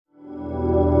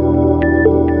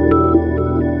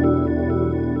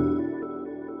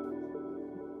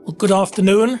Good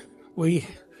afternoon. We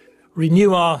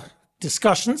renew our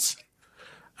discussions,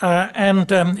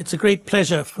 and it's a great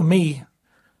pleasure for me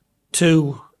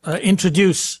to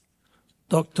introduce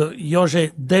Dr.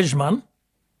 Jože Dežman,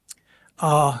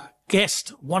 our guest,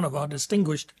 one of our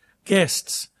distinguished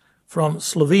guests from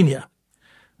Slovenia.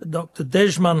 Dr.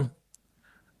 Dežman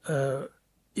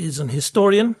is an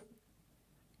historian,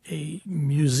 a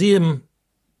museum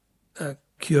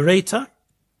curator,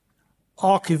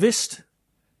 archivist,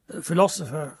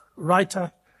 philosopher,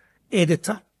 writer,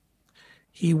 editor.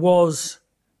 He was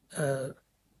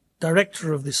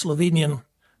director of the Slovenian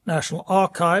National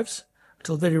Archives.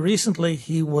 Until very recently,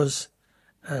 he was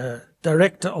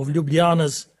director of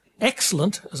Ljubljana's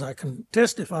excellent, as I can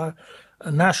testify,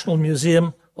 a National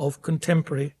Museum of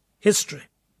Contemporary History.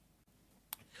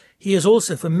 He has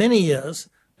also, for many years,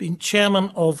 been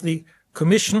chairman of the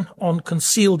Commission on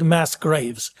Concealed Mass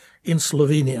Graves in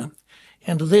Slovenia.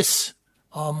 And this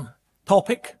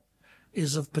topic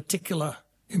is of particular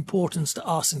importance to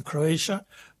us in Croatia,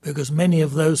 because many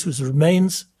of those whose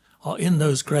remains are in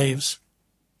those graves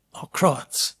are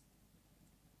Croats.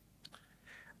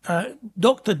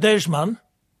 Dr. Dežman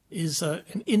is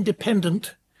an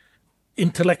independent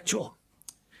intellectual.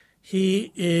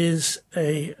 He is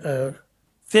a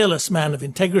fearless man of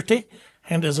integrity,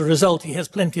 and as a result he has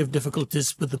plenty of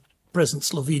difficulties with the present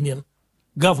Slovenian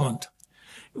government,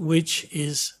 which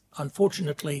is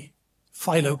unfortunately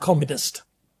philo-communist,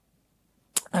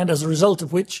 and as a result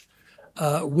of which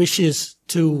wishes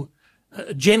to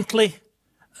gently,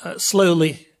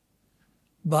 slowly,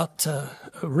 but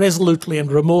resolutely and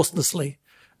remorselessly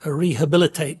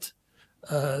rehabilitate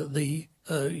the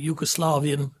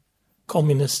Yugoslavian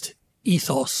communist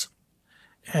ethos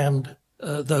and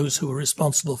those who were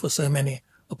responsible for so many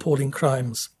appalling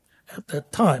crimes at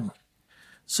that time.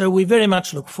 So we very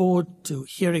much look forward to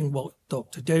hearing what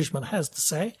Dr. Dežman has to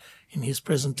say in his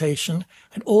presentation,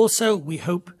 and also we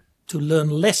hope to learn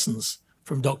lessons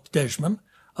from Dr. Dežman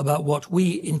about what we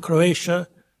in Croatia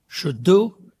should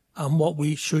do and what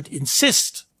we should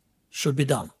insist should be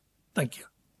done. Thank you.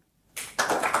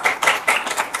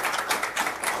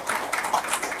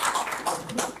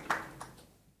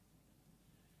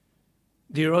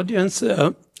 Dear audience,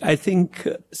 I think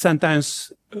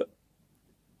sometimes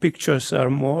pictures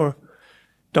are more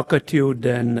talkative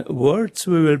than words.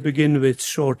 We will begin with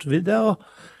short video,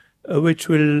 which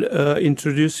will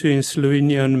introduce you in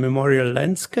Slovenian memorial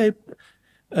landscape,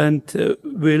 and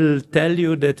will tell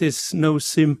you that it's no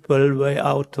simple way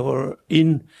out or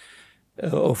in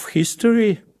of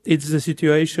history. It's the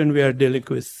situation we are dealing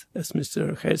with, as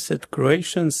Mr. Hess said,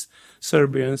 Croatians,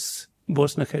 Serbians,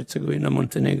 Bosnia-Herzegovina,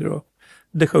 Montenegro,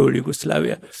 the whole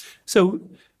Yugoslavia. So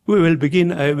we will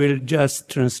begin. I will just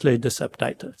translate the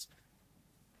subtitles.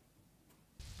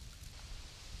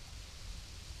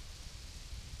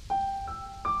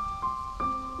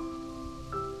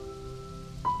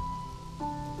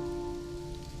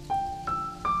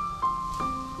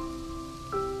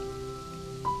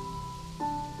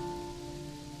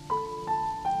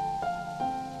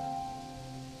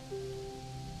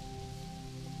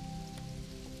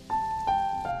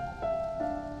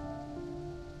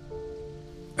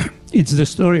 It's the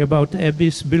story about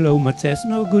abyss below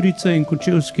Macesno, Gorica in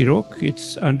Kočevski Rog.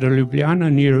 It's under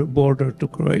Ljubljana, near border to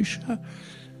Croatia.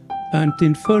 And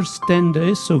in first 10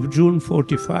 days of June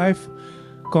 45,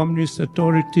 communist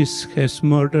authorities has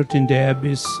murdered in the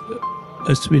abyss,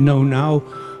 as we know now,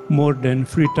 more than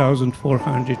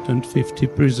 3,450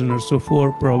 prisoners of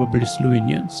war, probably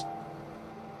Slovenians.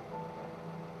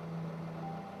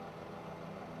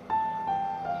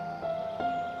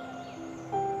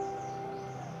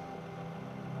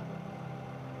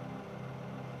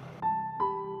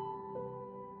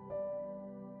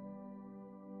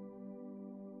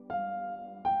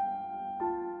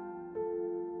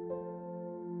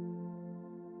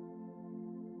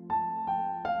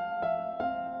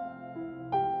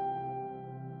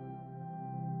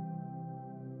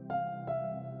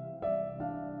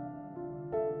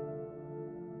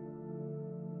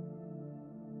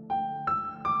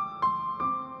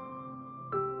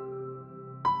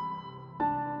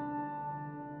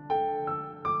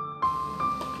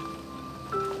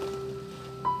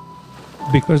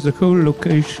 Because the whole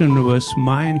location was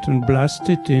mined and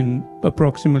blasted in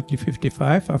approximately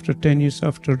 55, after 10 years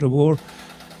after the war,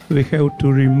 we had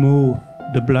to remove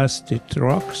the blasted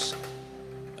rocks.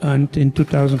 And in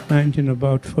 2019,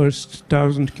 about first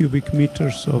 1,000 cubic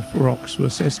meters of rocks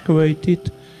was excavated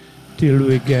till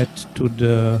we get to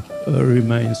the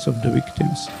remains of the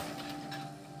victims.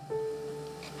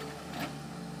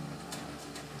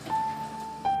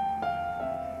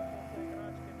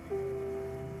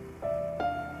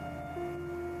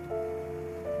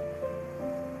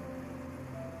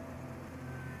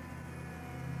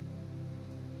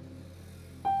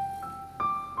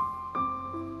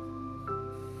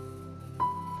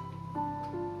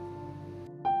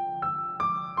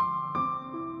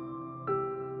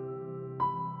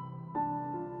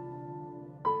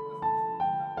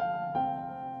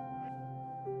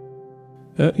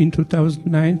 In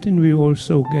 2019, we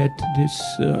also get this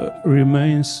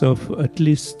remains of at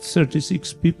least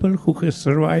 36 people who have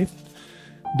survived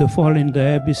the fall in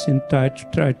the abyss and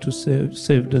try to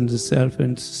save themselves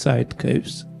in side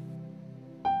caves.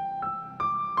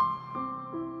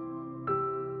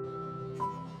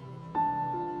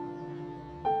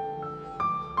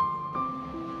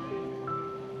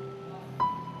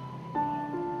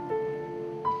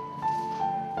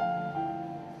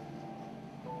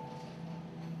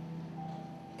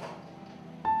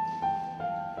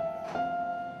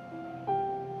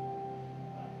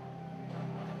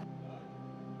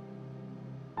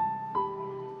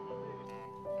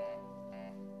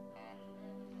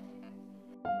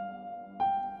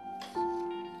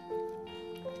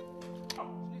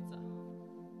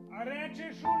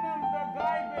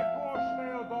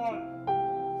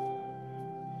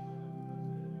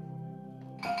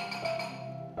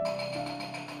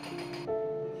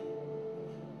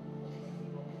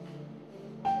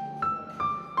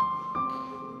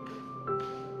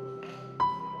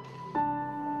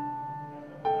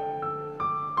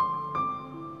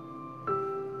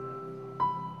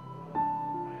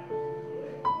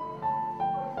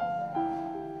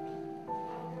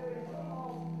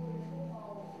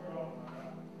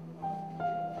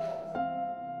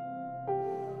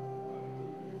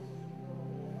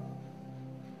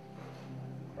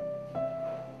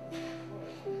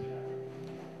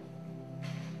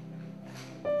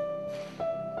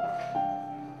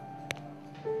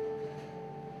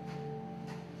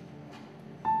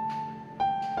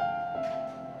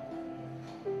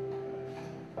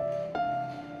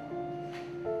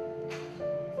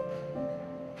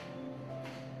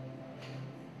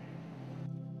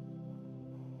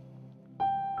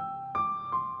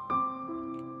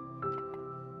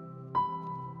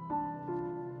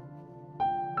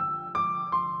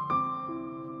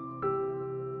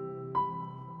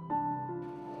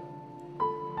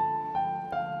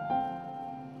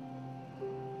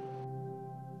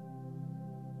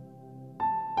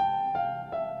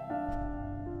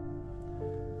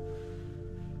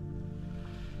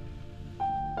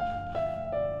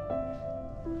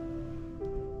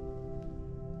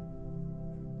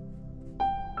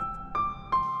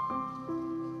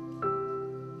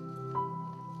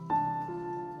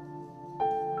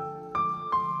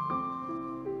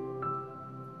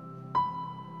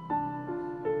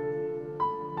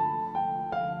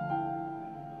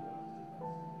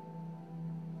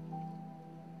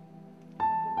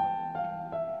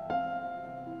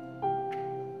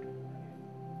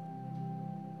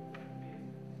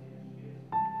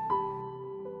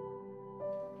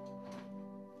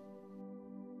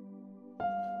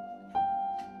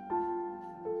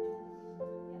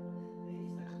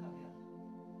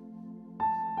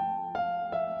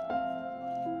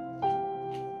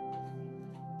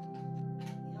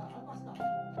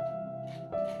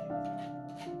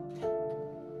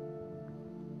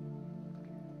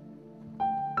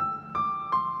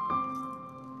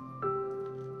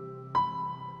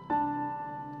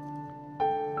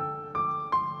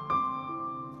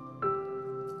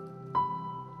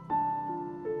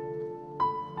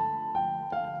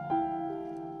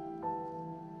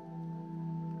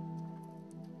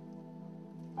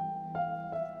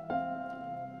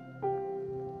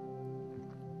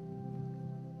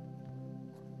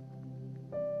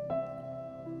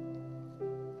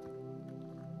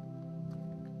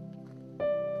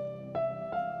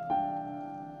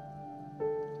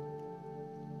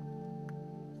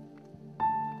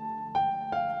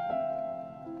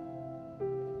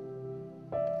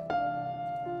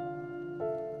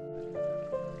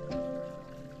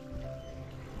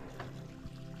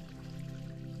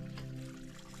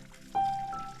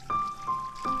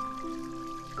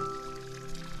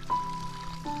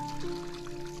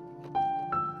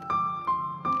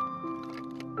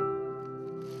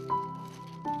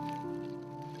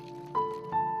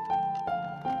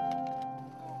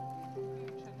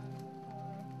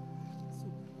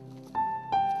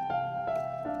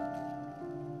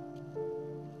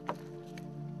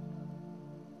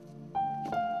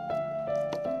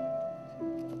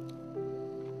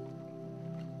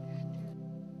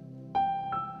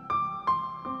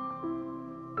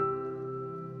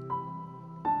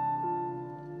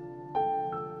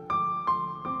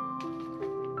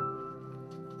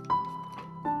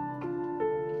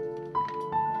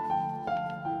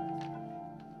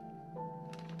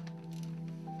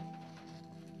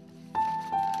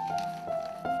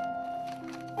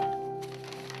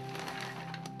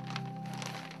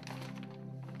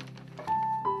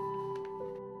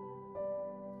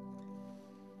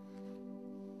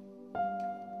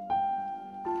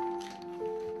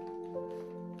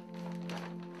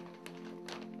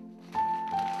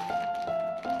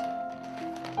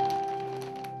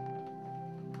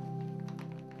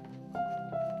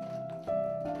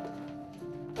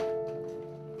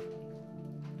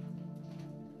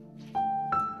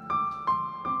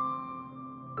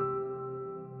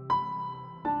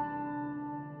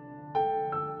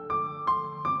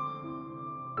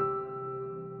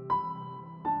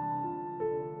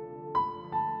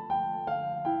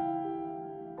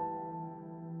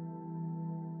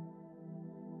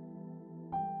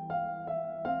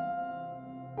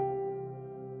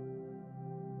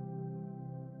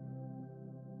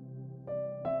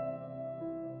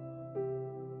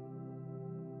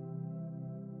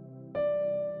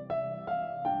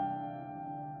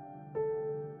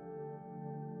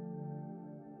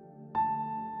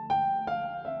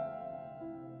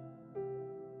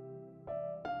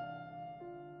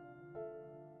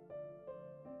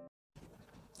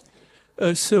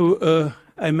 You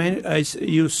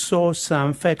saw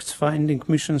some facts-finding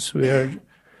missions we are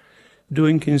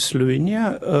doing in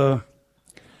Slovenia.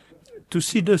 To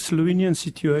see the Slovenian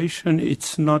situation,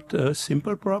 it's not a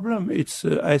simple problem. It's,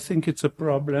 I think it's a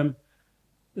problem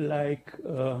like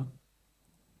all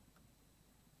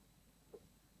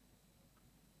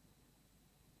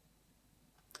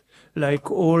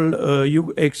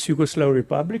ex-Yugoslav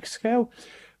republics have.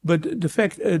 But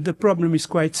the problem is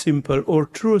quite simple: or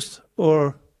truth,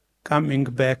 or coming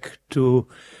back to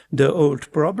the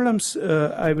old problems.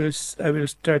 I will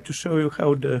try to show you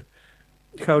how the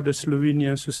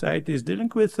Slovenian society is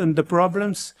dealing with, and the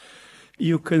problems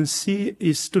you can see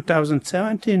is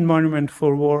 2017 Monument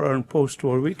for War and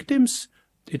Post-War Victims.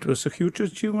 It was a huge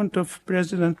achievement of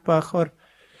President Pahor,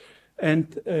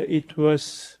 and it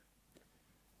was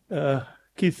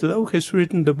Keith Lowe has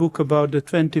written the book about the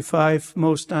 25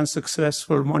 most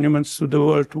unsuccessful monuments to the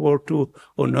World War II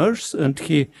on Earth, and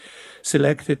he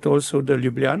selected also the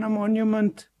Ljubljana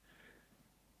monument.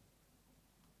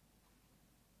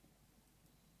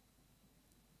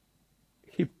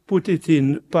 He put it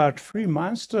in part 3,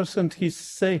 monsters, and he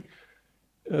say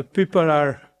people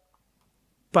are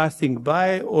passing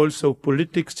by, also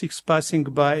politics is passing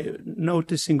by,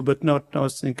 noticing but not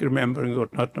noticing, remembering or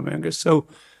not remembering. So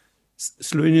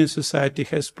Slovenian society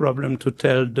has problem to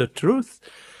tell the truth.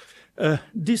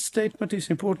 This statement is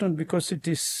important because it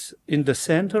is in the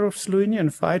center of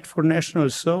Slovenian fight for national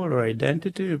soul or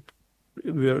identity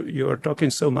you are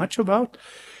talking so much about.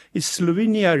 Is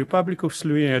Slovenia, Republic of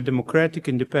Slovenia, a democratic,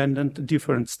 independent,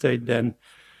 different state than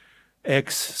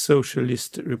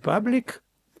ex-socialist republic?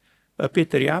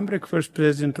 Peter Jambrek, first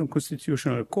president of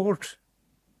Constitutional Court,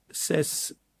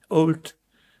 says old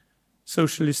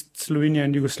socialist Slovenia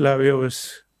and Yugoslavia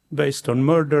was based on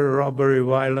murder, robbery,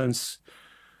 violence,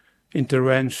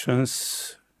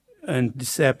 interventions, and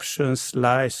deceptions,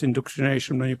 lies,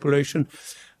 indoctrination, manipulation.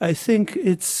 I think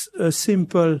it's a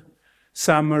simple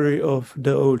summary of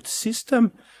the old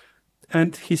system.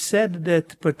 And he said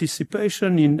that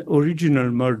participation in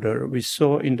original murder we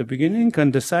saw in the beginning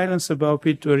and the silence about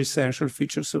it were essential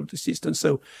features of the system.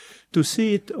 So to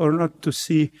see it or not to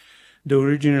see the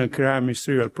original crime is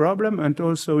a real problem. And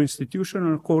also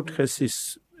institutional court has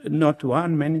this, not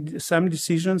one, some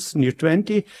decisions, near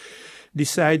 20,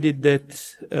 decided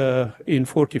that in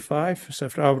 45, so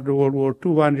after World War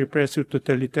II, one repressive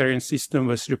totalitarian system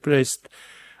was replaced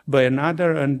by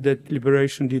another, and that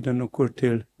liberation didn't occur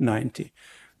till 90.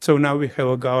 So now we have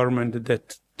a government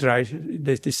that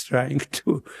is trying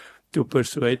to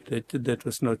persuade that that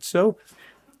was not so.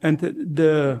 And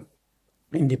the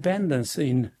independence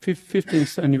in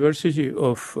 15th anniversary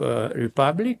of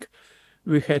Republic,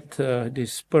 we had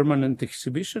this permanent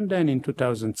exhibition then in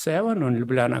 2007 on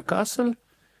Ljubljana Castle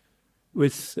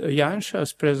with Janša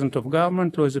as president of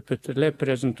government, Lojze Peterle,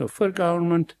 president of first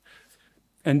government.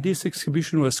 And this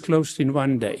exhibition was closed in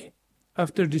one day.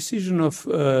 After decision of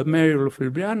Mayor of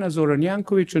Ljubljana, Zoran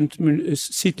Janković, and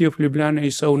city of Ljubljana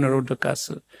is owner of the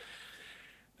castle.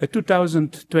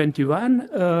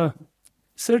 2021,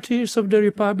 30 years of the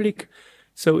Republic.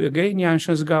 So again,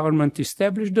 Janša's government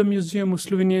established the Museum of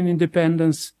Slovenian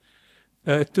Independence.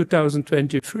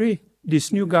 2023,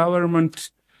 this new government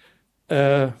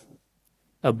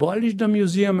abolished the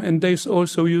museum, and they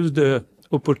also used the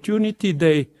opportunity.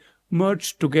 They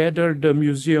merged together the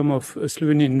Museum of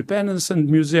Slovenian Independence and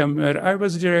museum where I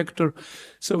was director.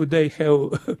 So they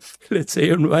have, let's say,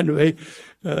 in one way,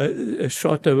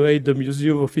 shot away the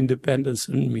Museum of Independence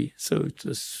and me. So it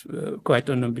was quite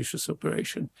an ambitious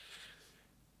operation.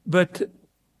 But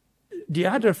the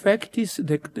other fact is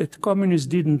that communists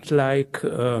didn't like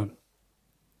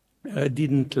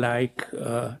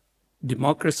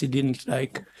democracy, didn't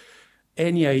like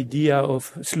any idea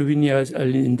of Slovenia as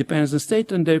an independent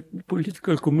state, and the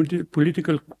political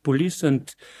police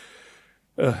and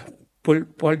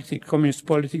communist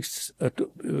politics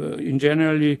in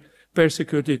generally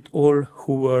persecuted all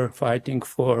who were fighting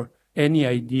for any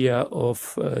idea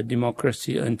of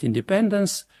democracy and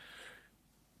independence.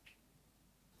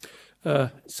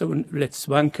 So let's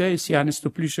one case. Janez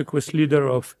Toplišek was leader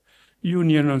of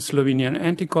Union on Slovenian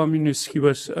Anti-Communists. He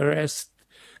was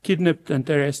kidnapped and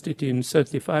arrested in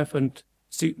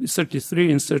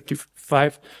 33 and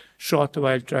 35, shot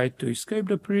while trying to escape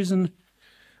the prison.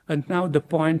 And now the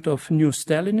point of new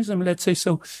Stalinism, let's say,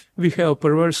 so we have a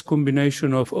perverse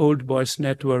combination of old boys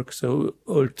network, so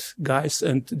old guys,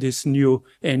 and this new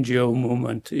NGO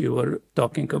movement you were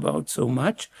talking about so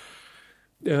much.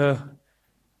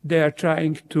 They are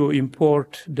trying to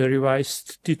import the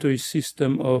revised Titoist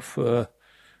system of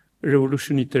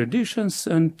revolutionary traditions,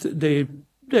 and they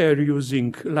They are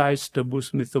using lies,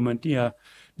 taboos, mythomania.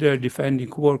 They are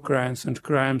defending war crimes,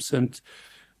 and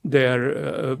they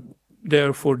are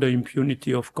there for the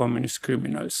impunity of communist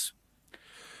criminals.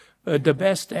 The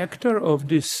best actor of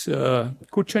this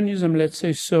Kuchanism, let's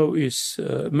say so, is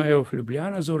Mayor of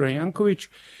Ljubljana, Zoran Jankovic.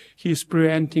 He is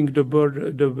preventing the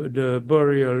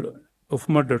burial of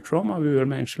murder trauma, we will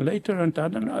mention later, and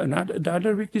the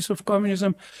other victims of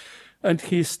communism. And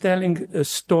he is telling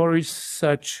stories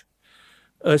such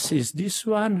as is this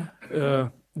one,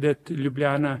 that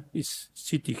Ljubljana is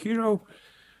city hero.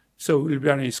 So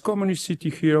Ljubljana is communist city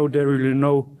hero. There will be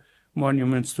no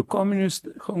monuments to communist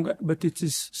Hungary, but it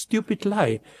is stupid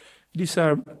lie. These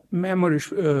are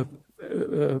parish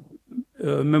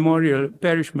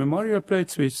memorial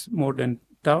plates with more than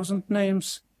 1,000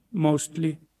 names,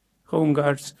 mostly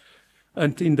Hungars.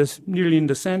 And nearly in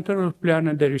the center of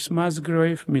Ljubljana, there is mass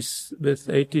grave with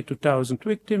 82,000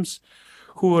 victims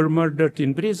who were murdered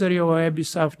in Brezje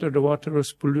abyss after the water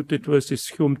was polluted, was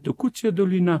exhumed to Kucija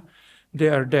Dolina. They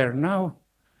are there now,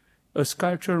 a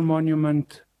sculpture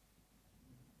monument.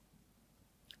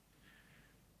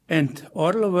 And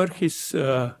all over his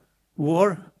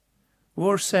war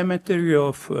cemetery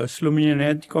of Slovenian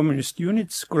anti-communist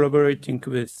units collaborating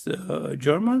with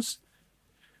Germans.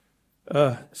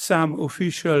 Some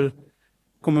official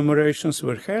commemorations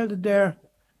were held there,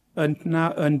 and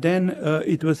then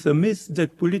it was a myth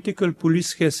that political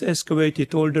police has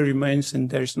excavated all the remains and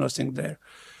there is nothing there.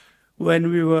 When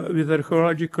we were with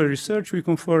archaeological research, we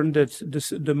confirmed that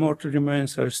the mortal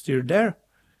remains are still there,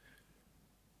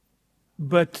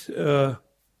 but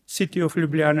city of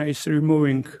Ljubljana is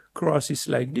removing crosses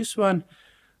like this one,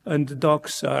 and the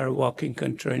dogs are walking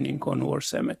and training on war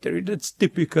cemetery. That's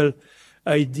typical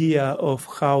idea of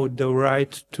how the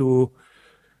right to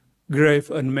grave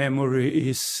and memory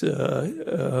is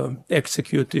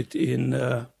executed in,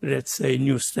 let's say,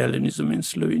 new Stalinism in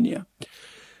Slovenia.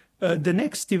 The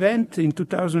next event in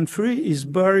 2003 is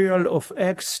burial of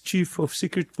ex-chief of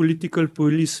secret political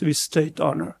police with state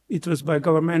honor. It was by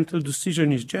governmental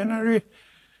decision in January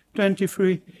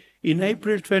 23. In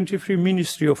April 23,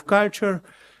 Ministry of Culture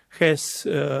has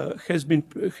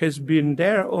been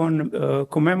there on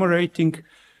commemorating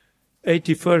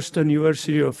 81st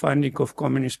anniversary of founding of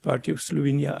Communist Party of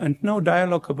Slovenia, and no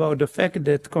dialogue about the fact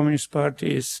that Communist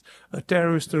Party is a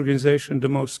terrorist organization, the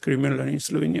most criminal in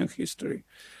Slovenian history.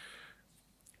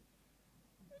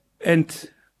 And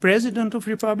President of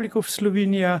Republic of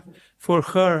Slovenia, for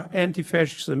her,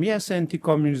 anti-fascism yes,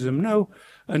 anti-communism no,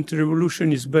 and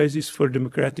revolution is basis for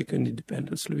democratic and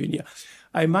independent Slovenia.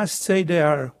 I must say they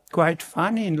are quite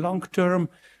funny in long term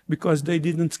because they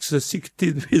didn't succeed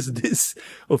with this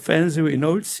offensive in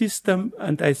old system,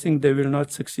 and I think they will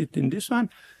not succeed in this one.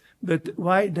 But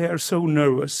why they are so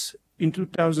nervous? In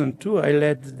 2002, I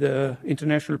led the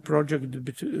international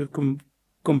project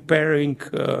comparing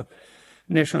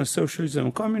National Socialism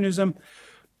and Communism,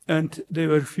 and they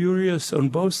were furious on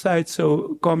both sides.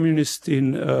 So communists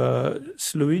in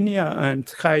Slovenia and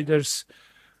Haider's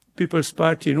People's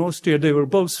Party in Austria, they were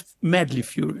both madly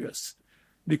furious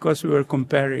because we were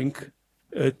comparing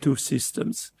two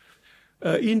systems.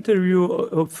 Interview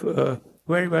of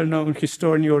very well-known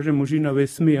historian Jože Dežman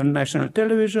with me on national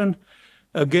television.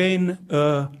 Again,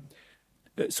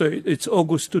 so it's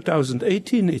August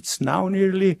 2018, it's now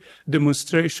nearly,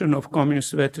 demonstration of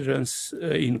communist veterans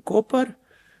in Koper.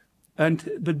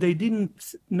 But they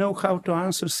didn't know how to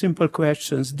answer simple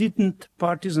questions. Didn't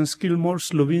partisans kill more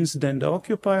Slovenes than the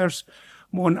occupiers,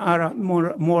 more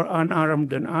unarmed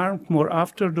than armed, more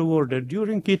after the war than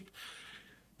during it?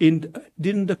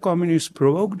 Didn't the communists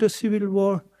provoke the civil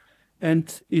war?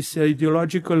 And is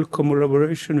ideological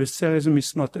collaboration with Socialism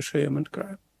is not a shame and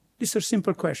crime? These are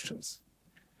simple questions.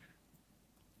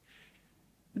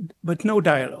 But no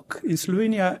dialogue. In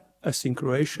Slovenia, as in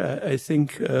Croatia, I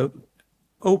think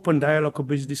open dialogue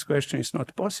about this question is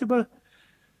not possible.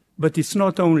 But it's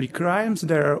not only crimes,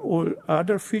 there are all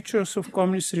other features of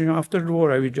communism after the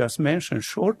war I will just mention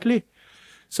shortly.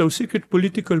 So secret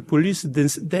political police,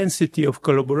 density of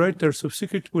collaborators of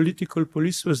secret political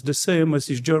police was the same as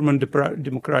is German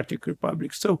Democratic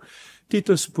Republic. So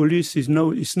Tito's police is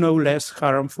no less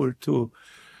harmful to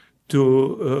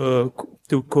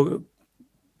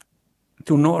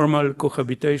normal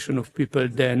cohabitation of people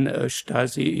than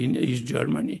Stasi in East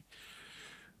Germany.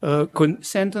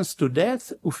 Sentenced to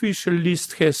death, official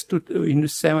list has, in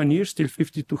 7 years, till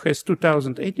 52, has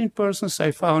 2,018 persons.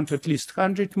 I found at least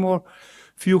 100 more.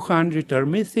 Few hundred are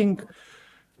missing.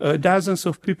 Dozens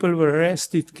of people were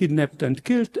arrested, kidnapped and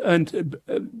killed. And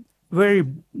a very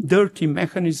dirty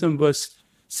mechanism was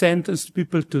sentenced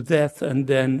people to death and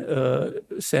then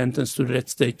sentenced to,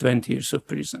 let's say, 20 years of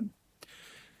prison.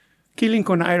 Killing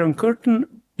on Iron Curtain,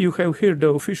 you have here the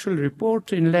official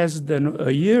report. In less than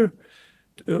a year,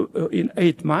 in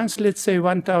 8 months, let's say,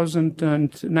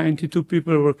 1,092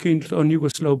 people were killed on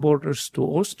Yugoslav borders to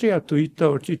Austria,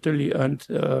 toward Italy and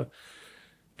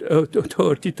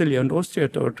Austria,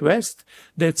 toward west.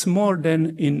 That's more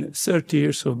than in 30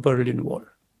 years of Berlin Wall.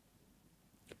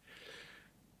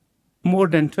 More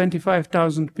than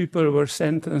 25,000 people were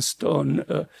sentenced on,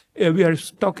 we are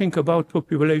talking about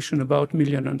population about 1.5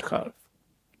 million,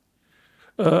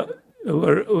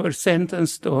 were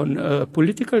sentenced on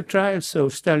political trials, so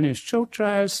Stalinist show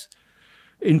trials.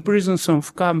 In prisons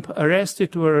of camp,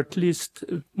 arrested were at least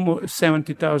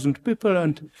 70,000 people,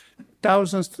 and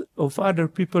thousands of other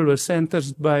people were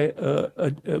sentenced by,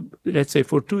 let's say,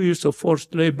 for 2 years of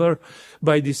forced labor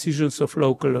by decisions of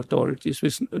local authorities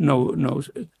with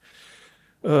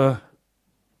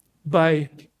by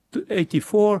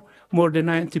 1984, more than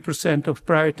 90% of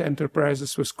private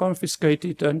enterprises was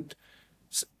confiscated, and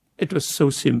it was so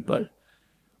simple.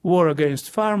 War against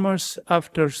farmers,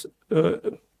 after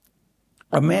a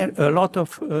lot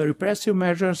of repressive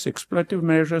measures, exploitative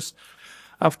measures.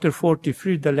 After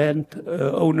 1943, the land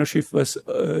ownership was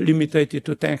limited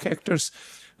to 10 hectares,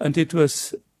 and it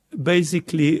was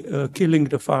basically killing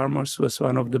the farmers was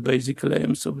one of the basic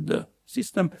aims of the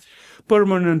system.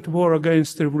 Permanent war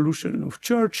against the revolution of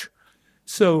church,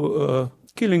 so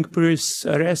killing priests,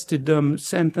 arrested them,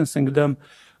 sentencing them,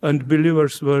 and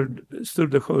believers were, through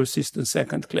the whole system,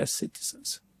 second-class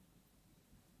citizens.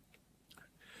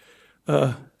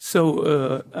 I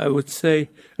would say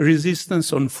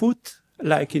resistance on foot,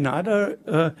 like in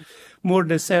other, more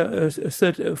than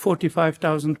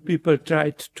 45,000 people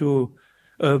tried to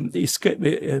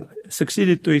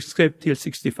succeeded to escape till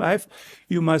 65.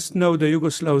 You must know the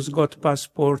Yugoslavs got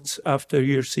passports after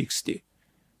year 60.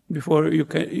 Before you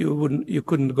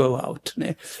couldn't go out.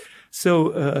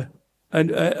 So,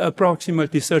 and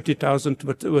approximately 30,000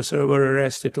 were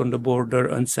arrested on the border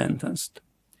and sentenced.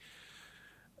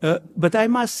 But I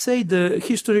must say the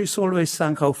history is always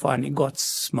somehow funny. God's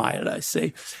smile, I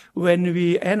say. When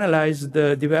we analyze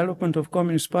the development of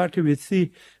Communist Party, we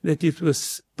see that it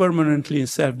was permanently in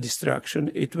self-destruction.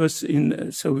 It was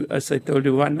in, so as I told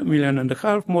you, 1.5 million,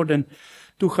 more than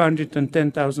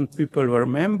 210,000 people were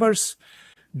members,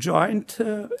 joined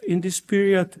in this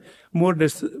period. More than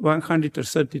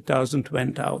 130,000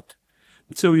 went out.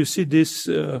 So you see this,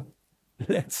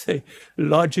 let's say,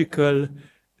 logical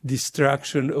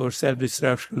destruction or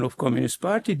self-destruction of Communist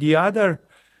Party. The other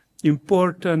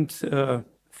important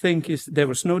thing is there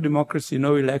was no democracy,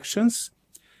 no elections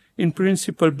in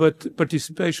principle, but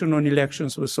participation on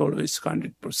elections was always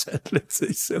 100%, let's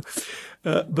say so.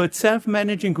 But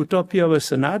self-managing utopia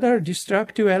was another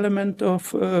destructive element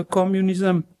of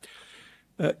communism.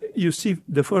 You see,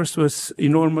 the first was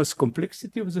enormous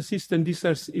complexity of the system. These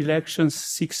are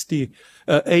elections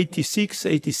 86,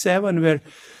 87, where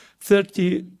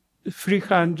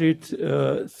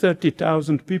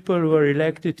 330,000 people were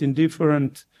elected in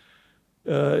different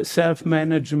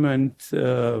self-management,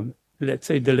 let's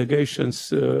say,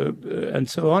 delegations and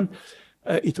so on.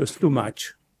 It was too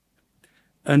much.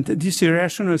 And this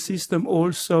irrational system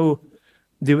also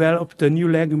developed a new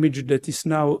language that is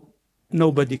now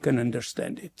nobody can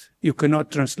understand it. You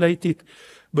cannot translate it,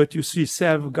 but you see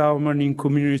self-governing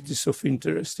communities of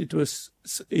interest. It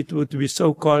would be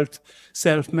so-called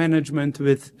self-management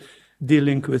with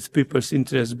dealing with people's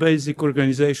interests, basic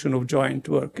organization of joint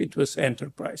work. It was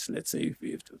enterprise, let's say,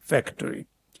 factory.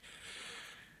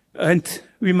 And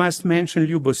we must mention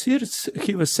Ljubo Sirc.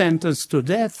 He was sentenced to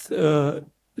death,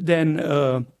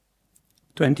 then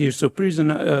 20 years of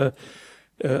prison.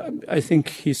 I think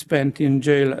he spent in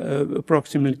jail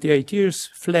approximately 8 years,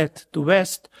 fled to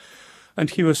West,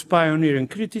 and he was pioneering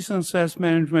criticism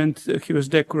self-management. He was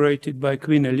decorated by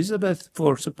Queen Elizabeth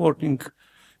for supporting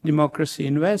democracy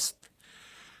in West.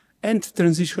 And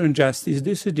transitional justice.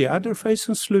 This is the other face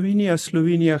in Slovenia.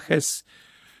 Slovenia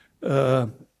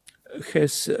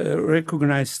has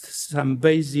recognized some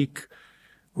basic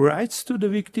rights to the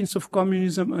victims of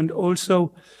communism and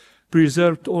also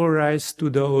preserved all rights to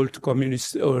the old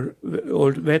communists or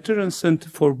old veterans. And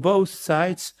for both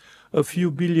sides, a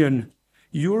few billion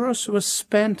euros was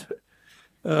spent,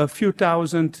 a few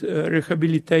thousand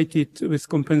rehabilitated with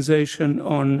compensation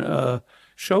on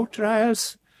show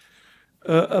trials,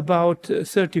 about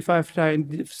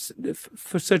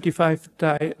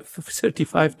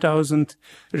 35,000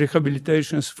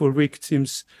 rehabilitations for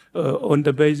victims on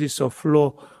the basis of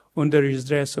law on the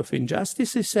Redress of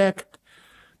Injustices Act.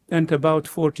 and about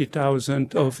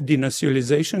 40,000 of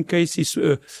denationalization cases.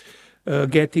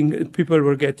 People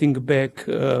were getting back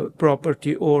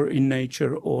property or in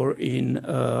nature or in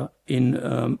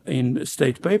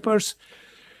state papers.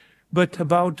 But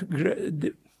about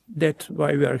that's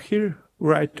why we are here,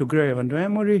 right to grave and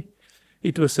memory.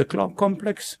 It was a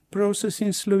complex process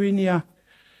in Slovenia.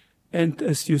 And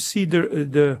as you see,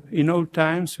 in old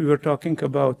times, we were talking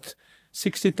about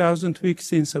 60,000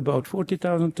 victims, about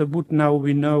 40,000 taboo. Now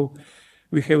we know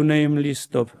we have name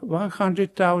list of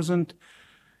 100,000.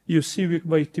 You see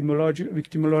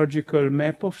victimological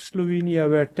map of Slovenia,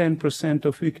 where 10%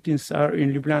 of victims are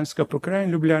in Ljubljanska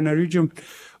pokrajina, Ljubljana region,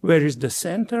 where is the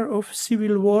center of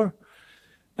civil war,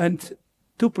 and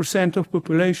 2% of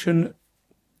population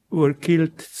were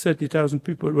killed, 30,000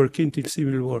 people were killed in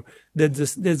civil war.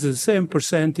 That's the same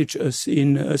percentage as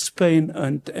in Spain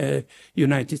and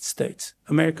United States,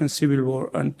 American Civil War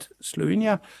and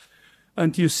Slovenia.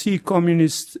 And you see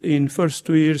communists in first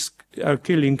 2 years are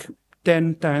killing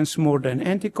 10 times more than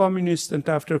anti-communists, and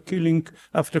after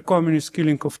communist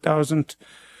killing of 1,000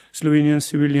 Slovenian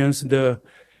civilians, the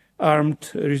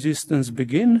armed resistance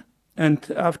began,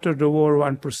 and after the war,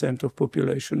 1% of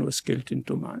population was killed in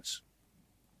 2 months.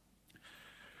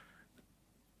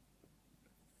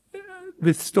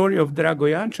 With story of Drago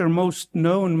Jančar, most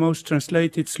known, most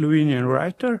translated Slovenian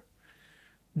writer,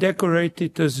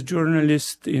 decorated as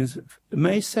journalist in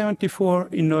May 74,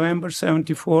 in November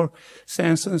 74,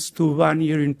 sentenced to 1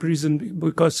 year in prison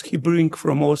because he bring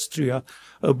from Austria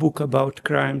a book about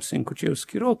crimes in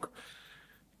Kočevski Rok.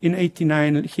 In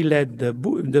 89, he led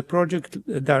the project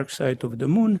Dark Side of the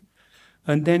Moon.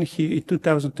 And then in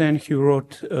 2010, he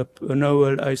wrote a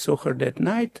novel, I Saw Her That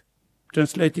Night,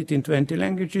 translated in 20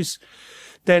 languages,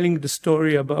 telling the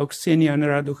story about Ksenia and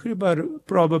Rado Hribar,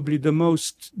 probably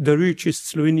the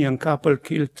richest Slovenian couple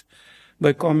killed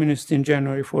by communists in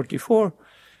January 44.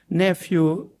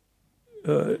 Nephew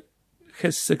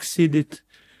has succeeded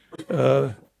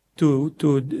to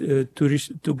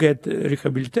get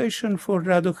rehabilitation for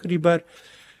Rado Hribar.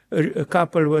 A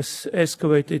couple was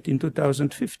excavated in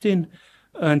 2015,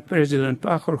 and President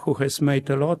Pahor, who has made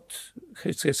a lot,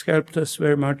 has helped us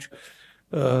very much,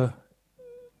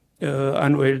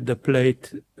 unveiled the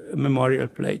plate, memorial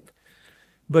plate.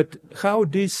 But how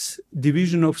this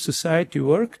division of society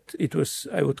worked, it was,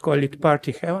 I would call it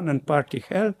party heaven and party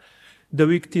hell. The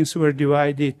victims were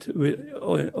divided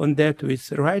on that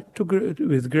with right to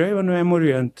with grave and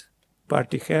memory, and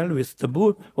party hell with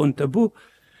taboo,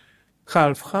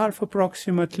 half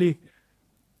approximately.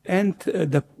 And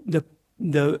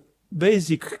the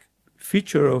basic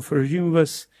feature of regime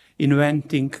was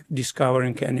inventing,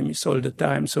 discovering enemies all the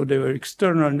time. So they were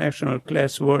external, national,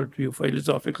 class, worldview,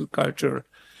 philosophical culture.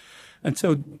 And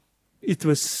so it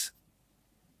was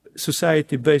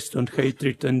society based on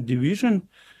hatred and division.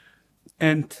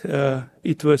 And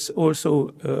it was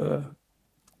also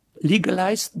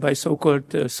legalized by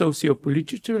so-called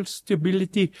socio-political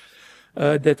stability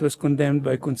that was condemned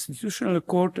by constitutional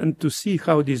court. And to see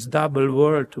how this double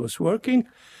world was working,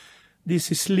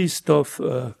 this is list of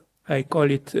I call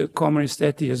it communist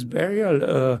atheist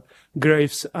burial,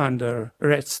 graves under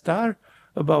Red Star,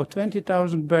 about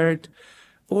 20,000 buried.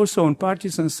 Also on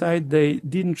partisan side, they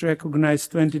didn't recognize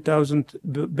 20,000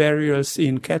 burials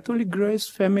in Catholic graves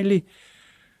family.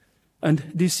 And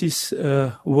this is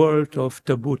a world of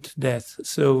tabooed death.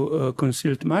 So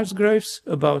concealed mass graves,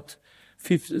 about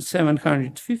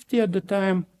 750 at the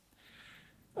time.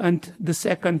 And the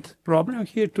second problem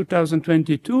here,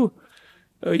 2022,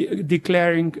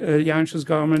 Janša's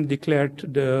government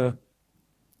declared the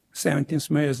 17th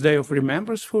May as Day of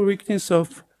Remembrance for victims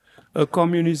of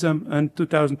communism, and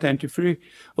 2023,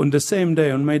 on the same day,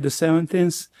 on May the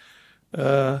 17th,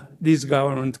 this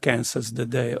government cancels the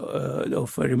Day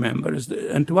of Remembrance.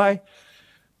 And why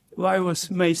was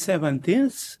May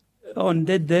 17th? On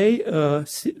that day,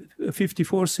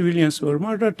 54 civilians were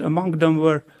murdered. Among them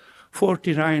were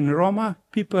 49 Roma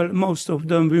people, most of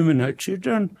them women and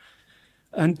children.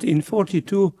 And in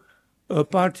 42,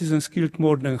 partisans killed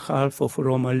more than half of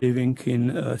Roma living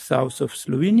in south of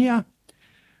Slovenia.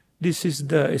 This is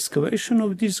the excavation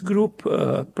of this group,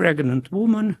 pregnant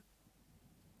woman,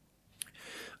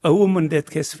 a woman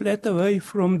that has fled away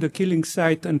from the killing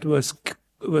site and was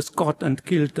caught and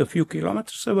killed a few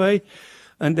kilometers away,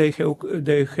 and they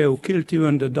have killed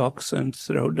even the dogs and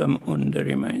thrown them on the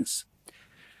remains.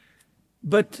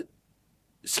 But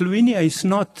Slovenia is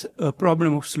not a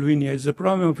problem of Slovenia, it's a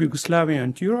problem of Yugoslavia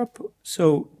and Europe.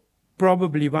 So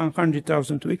probably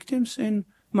 100,000 victims in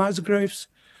mass graves.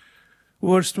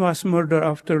 Worst mass murder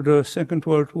after the Second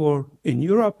World War in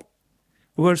Europe.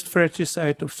 worst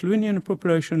fratricide of Slovenian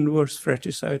population, worst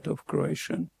fratricide of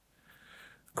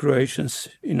Croatians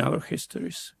in our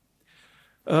histories.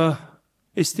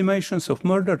 Estimations of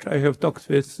murder. I have talked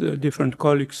with different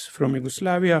colleagues from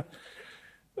Yugoslavia.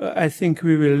 I think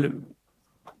it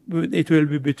will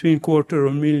be between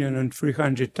 250,000 and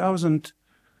 300,000.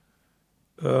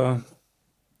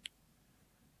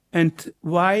 And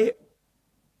why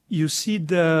you see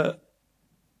the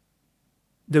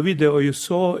video you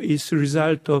saw is a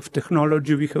result of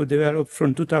technology we have developed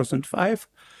from 2005.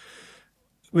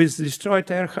 With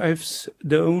destroyed archives,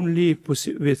 the only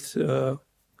with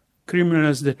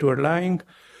criminals that were lying,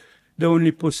 the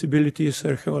only possibility is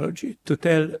archaeology, to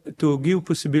give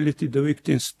possibility to the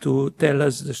victims to tell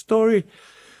us the story.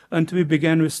 And we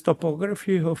began with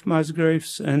topography of mass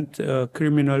graves and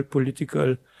criminal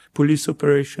police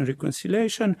operation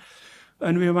reconciliation.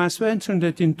 And we must mention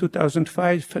that in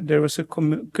 2005, there was a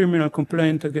criminal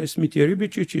complaint against Mitja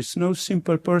Ribic, which is no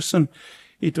simple person.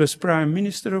 It was Prime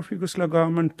Minister of Yugoslav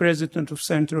government, President of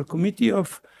Central Committee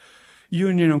of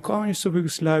Union of Communists of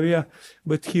Yugoslavia,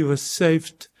 but he was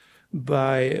saved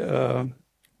by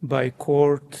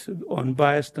court on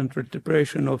biased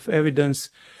interpretation of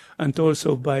evidence and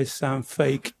also by some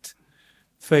faked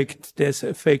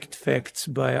facts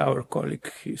by our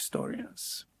colleague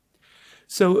historians.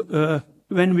 So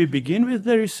when we begin with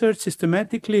the research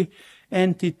systematically,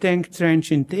 anti-tank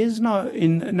trench in Tesno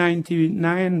in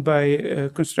 1999 by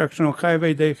construction of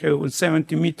highway, they have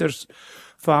 70 meters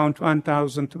found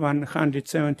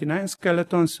 1,179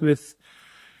 skeletons. With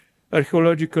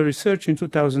archaeological research in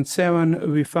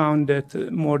 2007, we found that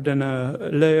more than a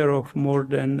layer of more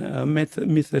than a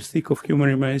meter thick of human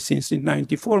remains in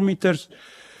 94 meters.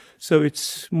 So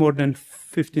it's more than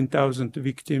 15,000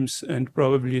 victims and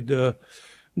probably the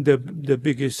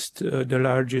biggest, the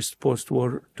largest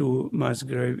post-war II mass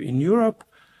grave in Europe.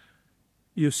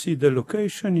 You see the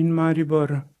location in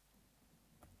Maribor.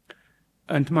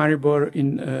 And Maribor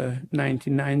in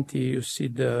 1990, you see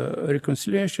the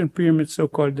reconciliation pyramid,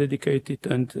 so-called dedicated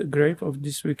and grave of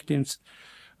these victims.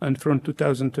 And from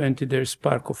 2020, there's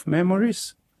Park of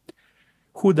Memories.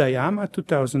 Huda Jama,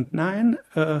 2009,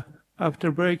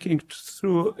 after breaking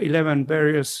through 11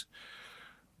 barriers,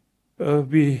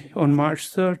 on March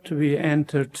 3rd, we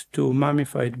entered to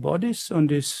mummified bodies on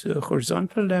this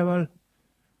horizontal level.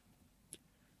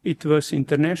 It was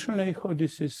international echo.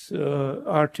 This is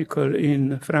article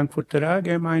in Frankfurter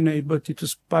Allgemeine, but it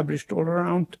was published all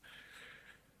around.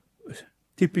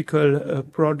 Typical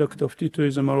product of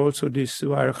Titoism are also these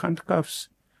wire handcuffs.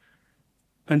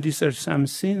 And these are some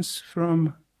scenes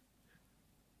from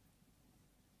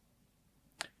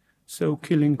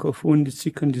killing of wounded,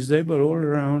 sick and disabled all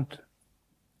around.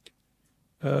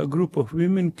 A group of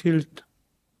women killed,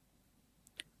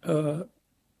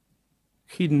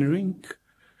 hidden ring,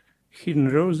 hidden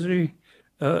rosary.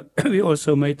 We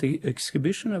also made an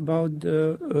exhibition about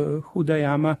Huda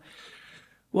Jama.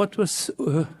 What was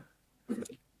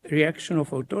reaction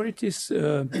of authorities?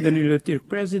 The military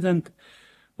president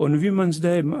on Women's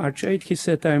Day, March 8, he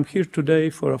said, "I am here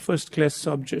today for a first-class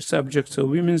subject, so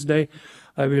Women's Day.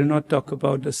 I will not talk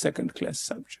about the second-class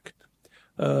subject."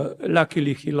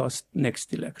 Luckily, he lost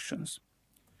next elections.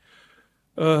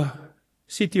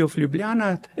 City of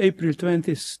Ljubljana, April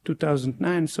 20th,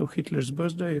 2009, so Hitler's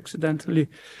birthday, accidentally,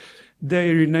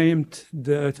 they renamed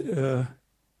the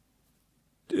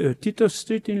Tito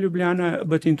Street in Ljubljana,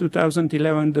 but in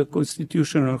 2011, the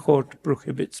Constitutional Court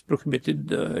prohibited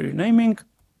the renaming.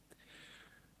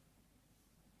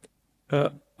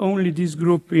 Only this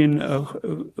group in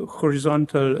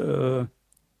horizontal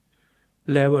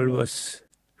level was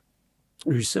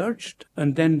researched,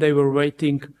 and then they were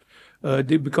waiting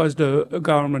because the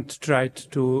government tried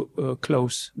to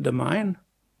close the mine.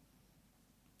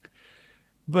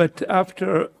 But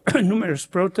after numerous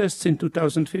protests in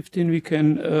 2015, we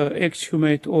can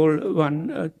exhumate all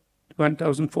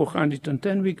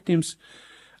 1,410 victims,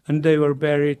 and they were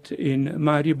buried in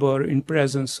Maribor in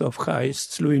presence of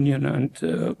highest Slovenian and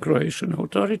Croatian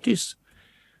authorities.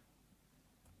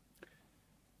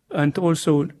 And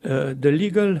also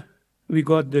we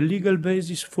got the legal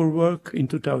basis for work in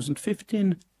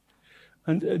 2015.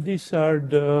 And these are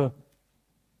the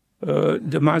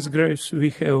mass graves we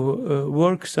have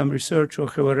worked, some research, or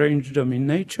have arranged them in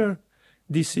nature.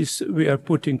 This is, we are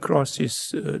putting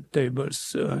crosses,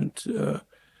 tables,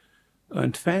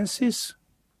 and fences.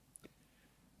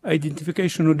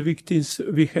 Identification of the victims,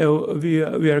 we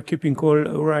are keeping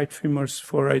all right femurs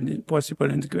for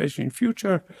possible integration in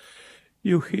future.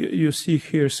 You see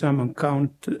here some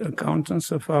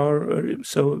accountants of our,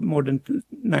 so more than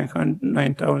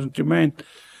 9,000 remain.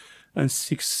 and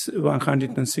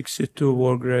 162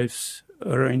 war graves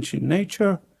arranged in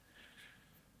nature.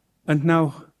 And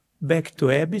now back to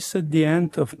Abyss at the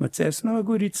end of Macesnova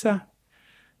Gorica.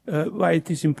 Why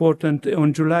it is important,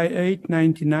 on July 8,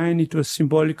 1999, it was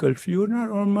symbolical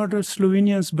funeral on murdered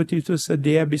Slovenians, but it was at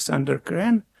the Abyss under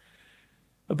Kranj,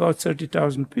 about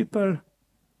 30,000 people.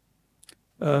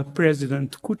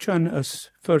 President Kučan,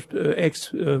 as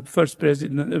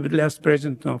last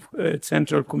president of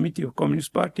Central Committee of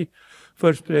Communist Party,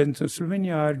 first president of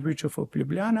Slovenia, Archbishop of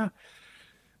Ljubljana.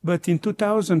 But in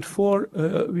 2004,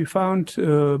 we found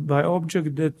by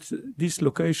object that this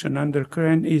location under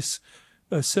Kranj is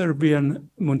a Serbian,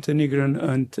 Montenegrin,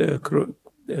 and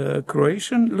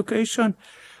Croatian location.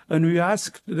 And we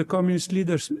asked the communist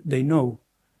leaders, they knew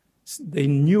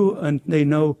and they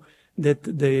know that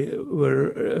they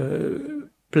were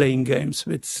playing games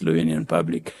with Slovenian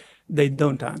public. They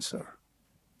don't answer.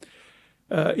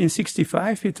 In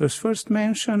 1965, it was first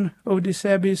mention of this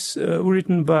abyss,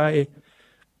 written by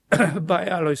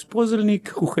Alois Pozelnik,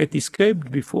 who had escaped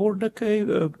before the cave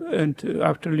and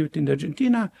after lived in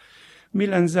Argentina.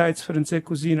 Milan Zajc, France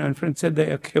Kuzina, and France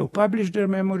Dejak have published their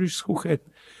memoirs, who had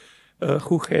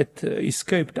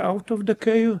escaped out of the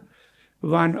cave.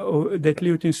 One that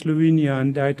lived in Slovenia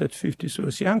and died at 50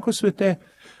 was Janko Svete.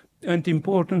 And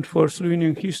important for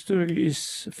Slovenian history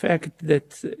is the fact that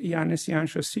Janez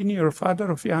Janša, senior father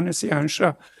of Janez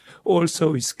Janša,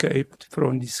 also escaped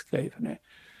from this cave.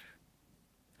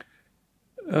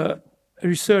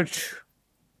 Research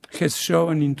has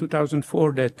shown in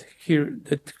 2004 that here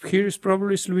is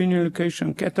probably Slovenian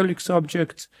location, Catholic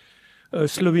subjects,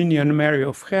 Slovenian Mary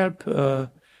of Help,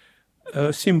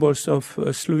 symbols of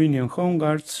Slovenian home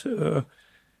guards,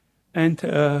 and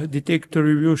detector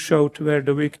review showed where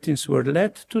the victims were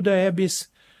led to the abyss.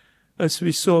 As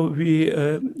we saw, we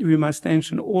must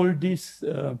mention all this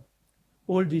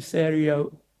area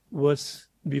was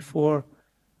before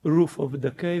roof of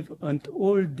the cave, and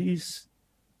all this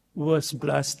was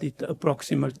blasted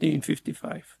approximately in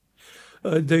 1955.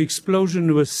 The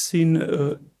explosion was seen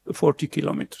 40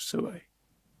 kilometers away.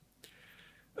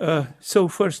 So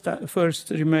first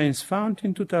remains found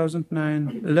in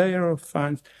 2009, layer of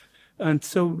finds, and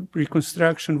so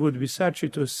reconstruction would be such.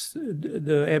 It was,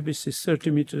 the abyss is 30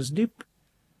 meters deep,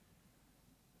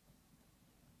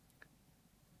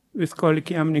 with Kolik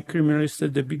Jamnik criminalist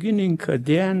at the beginning, at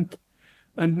the end,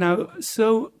 and now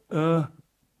so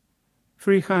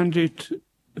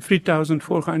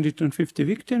 3,450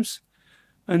 victims.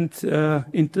 And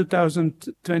in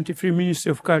 2023,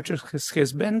 Ministry of Culture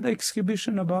has banned the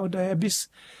exhibition about the abyss,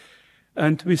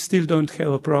 and we still don't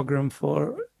have a program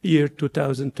for year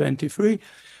 2023.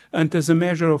 And as a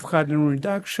measure of harm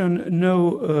reduction,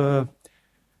 no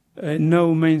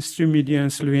mainstream media in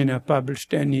Slovenia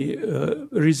published any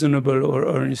reasonable or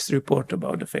earnest report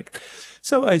about the fact.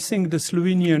 So I think the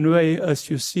Slovenian way, as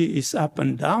you see, is up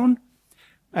and down.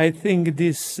 I think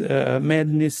this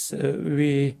madness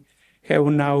we have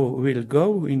now will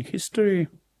go in history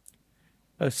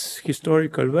as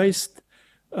historical waste,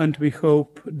 and we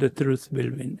hope the truth will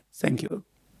win. Thank you.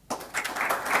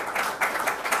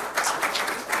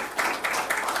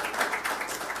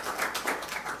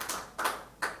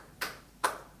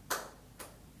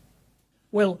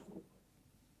 Well,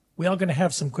 we are going to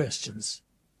have some questions,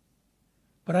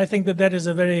 but I think that that is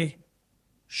a very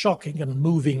shocking and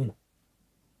moving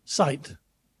sight.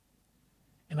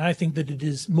 And I think that it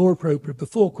is more appropriate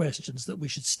before questions that we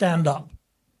should stand up.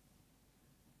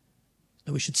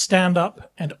 That we should stand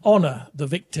up and honor the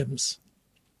victims.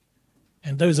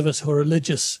 And those of us who are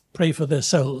religious, pray for their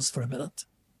souls for a minute.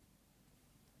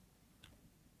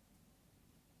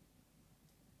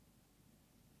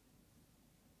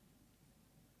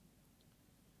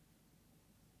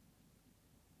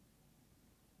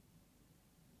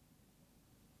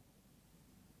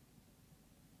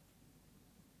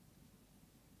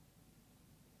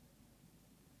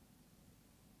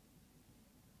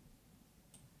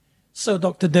 So,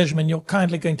 Dr. Dežman, you're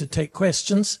kindly going to take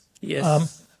questions.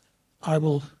 Yes. I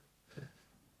will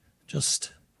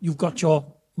just, you've got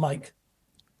your mic.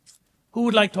 Who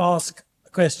would like to ask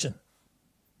a question?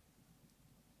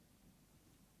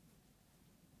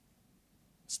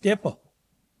 Stjepo.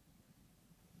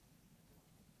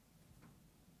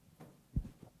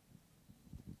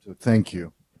 So thank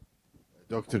you.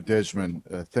 Dr. Dežman,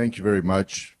 thank you very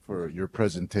much for your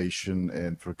presentation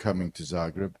and for coming to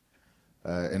Zagreb.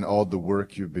 And all the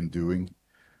work you've been doing.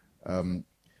 I'm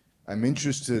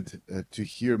interested to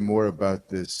hear more about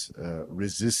this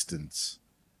resistance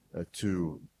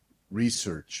to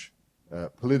research,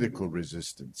 political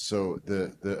resistance. So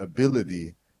the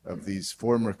ability of these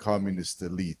former communist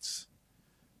elites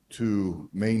to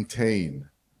maintain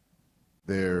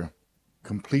their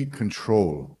complete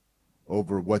control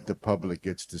over what the public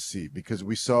gets to see? Because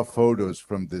we saw photos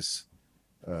from this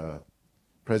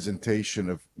presentation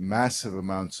of massive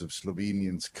amounts of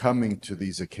Slovenians coming to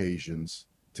these occasions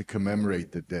to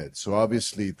commemorate the dead. So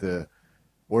obviously the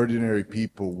ordinary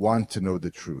people want to know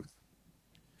the truth.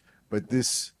 But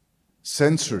this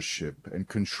censorship and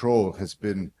control has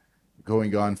been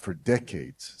going on for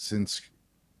decades, since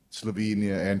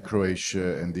Slovenia and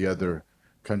Croatia and the other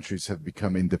countries have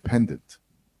become independent.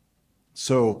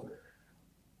 So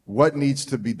what needs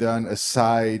to be done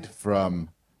aside from,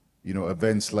 you know,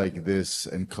 events like this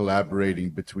and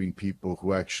collaborating between people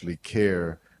who actually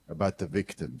care about the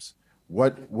victims?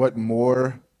 What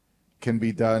more can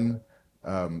be done?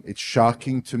 It's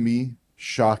shocking to me,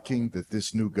 shocking that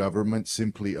this new government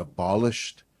simply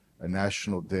abolished a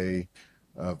national day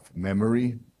of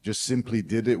memory, just simply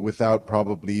did it without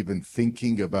probably even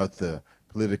thinking about the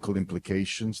political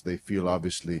implications. They feel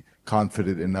obviously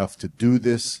confident enough to do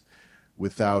this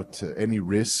without any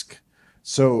risk.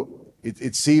 So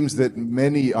it seems that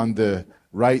many on the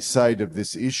right side of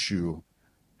this issue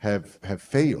have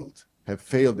failed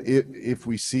if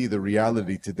we see the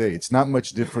reality today. It's not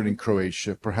much different in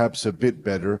Croatia, perhaps a bit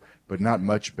better, but not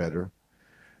much better.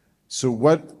 So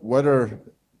what are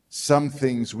some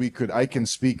things I can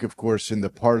speak, of course, in the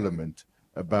parliament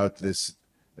about this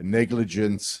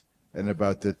negligence and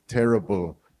about the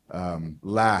terrible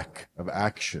lack of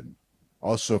action,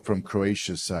 also from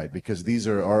Croatia's side, because these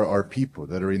are our people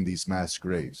that are in these mass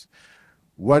graves.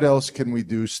 What else can we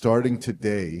do starting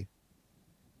today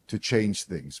to change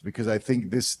things? Because I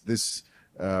think this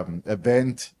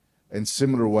event and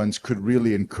similar ones could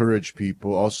really encourage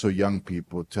people, also young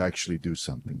people, to actually do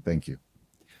something. Thank you.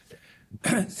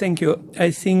 Thank you.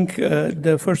 I think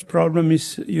the first problem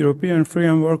is European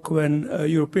framework when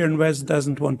European West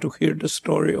doesn't want to hear the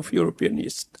story of European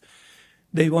East.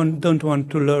 They don't want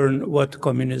to learn what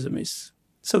communism is.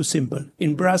 So simple.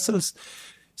 In Brussels,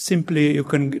 simply you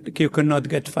cannot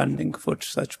get funding for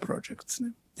such projects.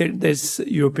 There's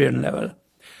European level.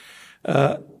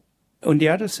 On the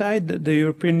other side, the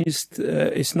European East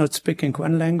is not speaking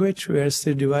one language. We are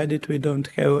still divided. We don't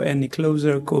have any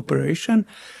closer cooperation.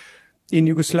 In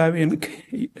Yugoslavian,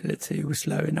 let's say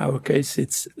Yugoslavia, in our case,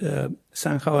 it's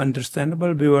somehow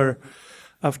understandable. We were,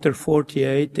 after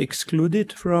 48,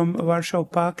 excluded from Warsaw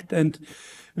Pact, and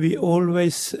we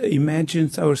always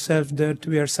imagined ourselves that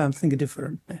we are something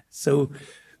different. So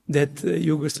that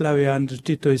Yugoslavia under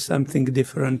Tito is something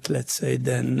different, let's say,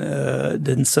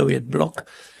 than Soviet bloc.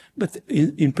 But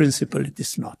in principle, it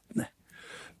is not.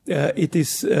 It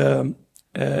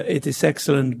is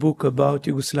excellent book about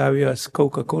Yugoslavia's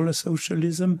Coca-Cola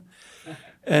socialism.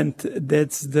 And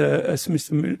that's as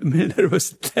Mr. Miller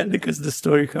was telling us the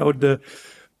story, how the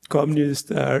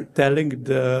communists are telling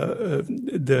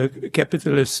the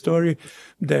capitalist story.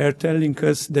 They are telling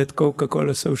us that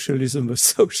Coca-Cola socialism was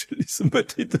socialism,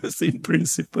 but it was in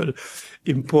principle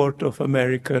import of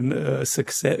American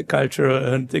success,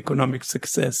 cultural and economic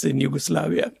success in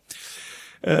Yugoslavia.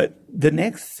 The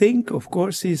next thing, of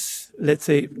course, is, let's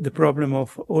say, the problem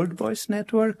of Old Boys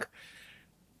Network.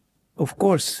 Of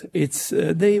course,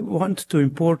 they want to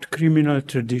import criminal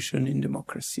tradition in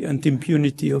democracy and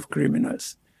impunity of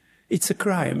criminals. It's a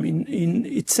crime in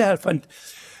itself, and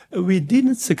we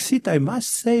didn't succeed. I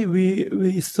must say,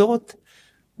 we thought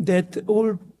that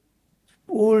all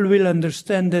will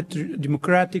understand that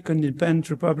democratic and independent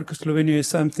Republic of Slovenia is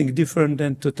something different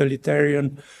than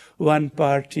totalitarian,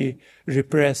 one-party,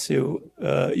 repressive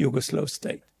Yugoslav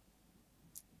state.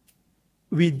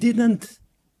 We didn't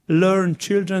learn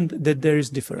children that there is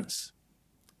difference.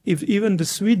 If even the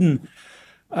Sweden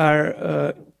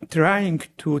are trying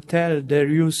to tell their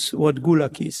youth what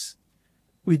Gulag is,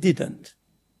 we didn't.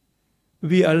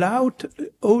 We allowed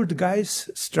old guys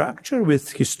structure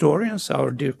with historians,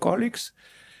 our dear colleagues,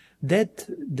 that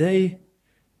they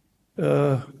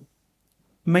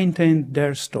maintained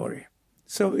their story.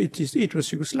 So it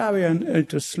was Yugoslavia, and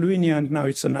it was Slovenia, and now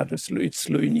it's it's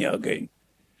Slovenia again.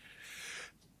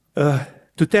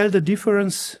 To tell the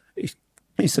difference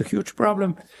is a huge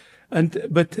problem,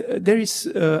 but there is,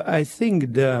 I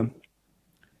think, the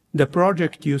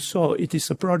project you saw. It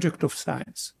is a project of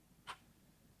science.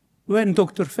 When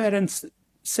Dr. Ferenc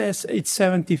says it's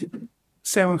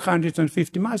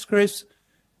 750 mass graves,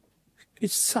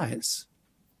 it's science.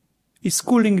 It's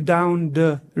cooling down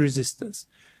the resistance.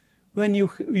 When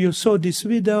you saw this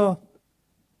video,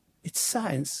 it's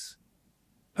science.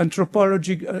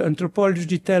 Anthropology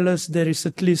tells us there is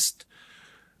at least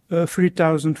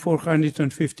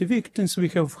 3,450 victims. We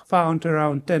have found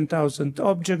around 10,000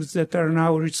 objects that are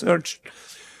now researched.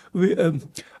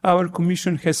 Our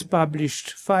commission has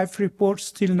published 5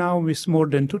 reports till now with more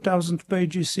than 2,000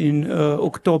 pages. In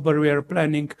October, we are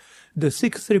planning the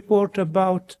 6th report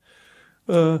about.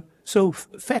 So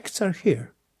facts are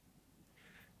here.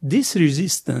 This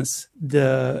resistance,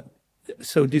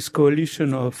 this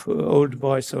coalition of old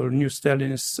boys or new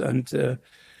Stalinists and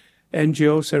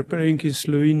NGOs are playing in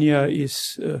Slovenia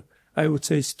is, I would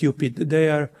say, stupid. They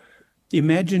are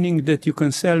imagining that you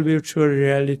can sell virtual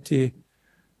reality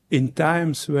in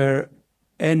times where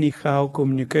anyhow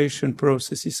communication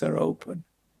processes are open.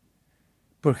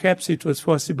 Perhaps it was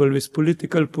possible with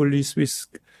political police, with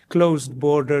closed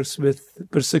borders, with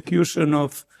persecution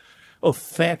of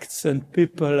facts and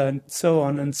people and so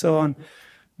on and so on.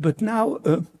 But now,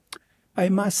 I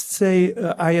must say,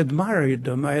 I admire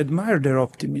them. I admire their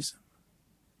optimism.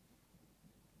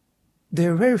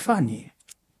 They're very funny.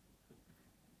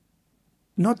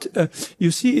 Not,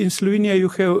 you see, in Slovenia you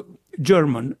have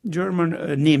German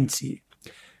Nemci.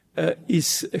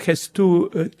 Has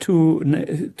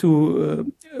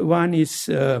one is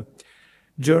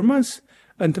Germans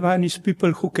and one is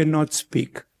people who cannot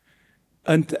speak.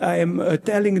 And I am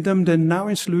telling them that now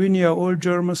in Slovenia all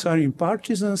Germans are in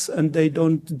partisans and they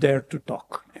don't dare to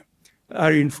talk,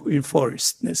 are in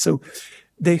forest. So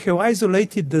they have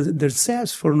isolated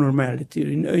themselves for normality.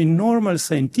 In normal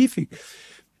scientific,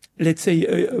 let's say,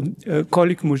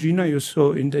 colleague Možina, you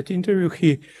saw in that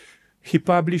interview, he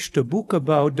published a book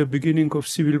about the beginning of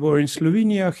civil war in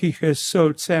Slovenia. He has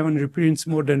sold 7 reprints,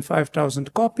 more than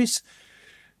 5,000 copies.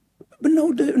 But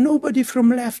nobody from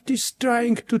left is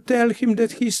trying to tell him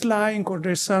that he's lying or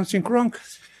there's something wrong.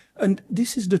 And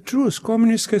this is the truth.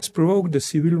 Communists has provoked the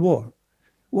civil war.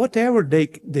 Whatever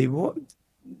they want,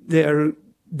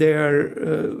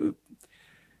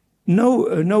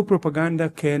 no propaganda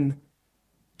can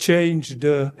change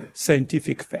the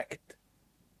scientific fact.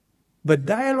 But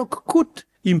dialogue could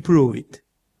improve it.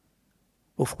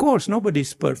 Of course, nobody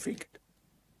is perfect.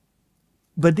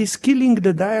 But this killing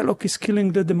the dialogue is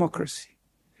killing the democracy.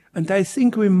 And I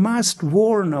think we must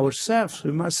warn ourselves,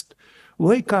 we must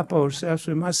wake up ourselves,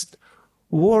 we must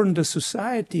warn the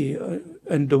society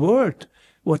and the world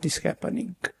what is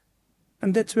happening.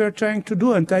 And that's what we are trying to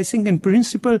do. And I think in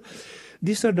principle,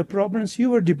 these are the problems you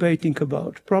were debating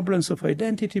about. Problems of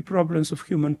identity, problems of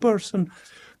human person,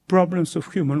 problems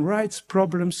of human rights,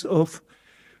 problems of,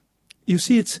 you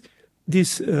see, it's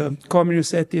this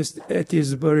communist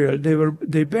atheist burial.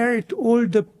 They buried all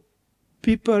the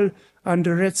people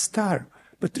under Red Star,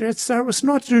 but Red Star was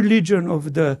not religion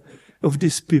of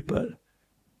these people.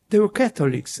 They were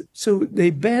Catholics, so they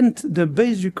banned the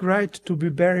basic right to be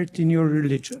buried in your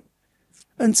religion,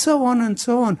 and so on and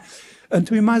so on. And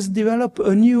we must develop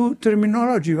a new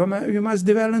terminology. We must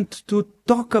develop to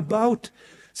talk about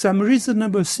some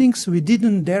reasonable things we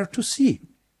didn't dare to see.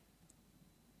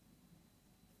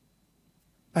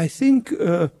 I think,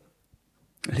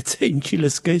 let's say in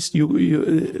Chile's case,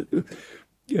 we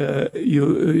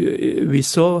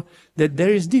saw that there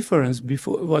is difference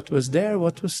before what was there,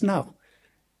 what was now.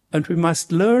 And we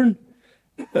must learn,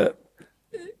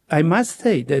 I must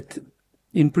say that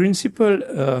in principle,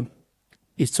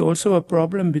 it's also a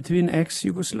problem between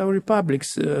ex-Yugoslav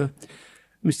republics.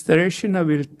 Mr. Reshina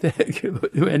will tell you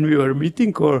when we were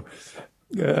meeting, or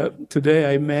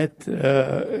today I met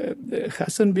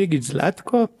Hasanbeg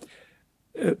Zlatko.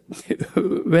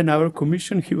 When our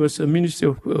commission, he was a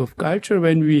minister of culture.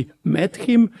 When we met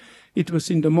him, it was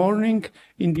in the morning.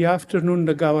 In the afternoon,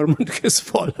 the government has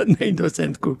fallen. It was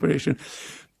end cooperation.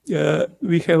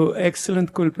 We have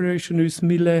excellent cooperation with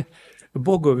Mile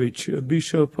Bogovic,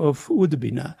 Bishop of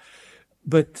Udbina.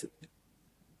 But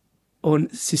on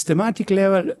systematic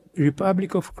level,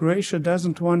 Republic of Croatia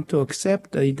doesn't want to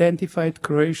accept identified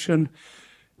Croatian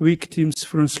victims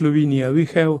from Slovenia. We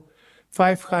have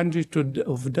 500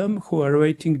 of them who are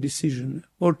waiting decision,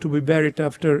 or to be buried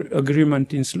after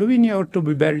agreement in Slovenia, or to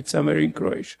be buried somewhere in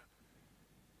Croatia.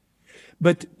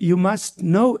 But you must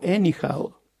know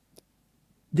anyhow,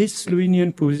 this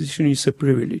Slovenian position is a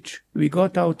privilege. We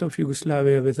got out of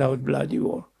Yugoslavia without bloody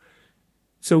war.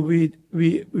 So we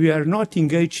are not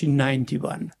engaged in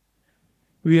 91.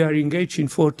 We are engaged in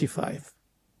 45.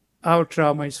 Our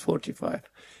trauma is 45.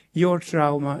 Your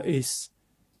trauma is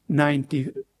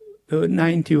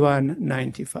 91,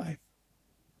 95.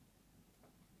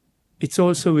 It's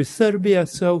also with Serbia,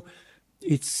 so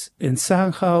it's, and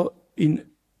somehow in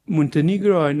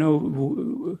Montenegro, I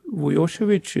know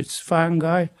Vujošević, it's a fine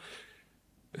guy.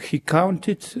 He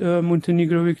counted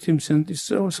Montenegro victims, and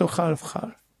it's also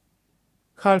half-half.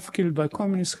 Half killed by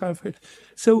communists, half killed.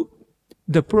 So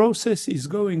the process is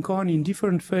going on in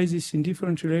different phases, in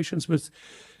different relations, but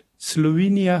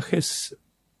Slovenia has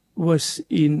was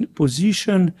in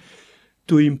position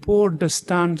to import the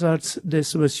standards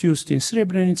that was used in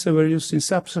Srebrenica, were used in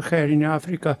sub-Saharan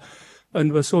Africa,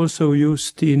 and was also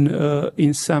used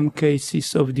in some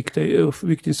cases of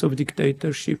victims of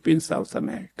dictatorship in South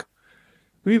America.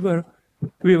 We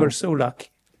were so lucky.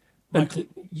 Michael,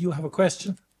 you have a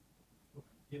question?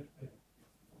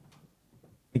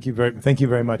 Thank you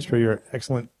very much for your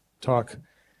excellent talk.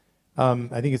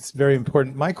 I think it's very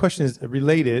important. My question is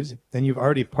related, and you've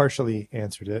already partially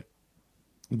answered it.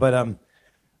 But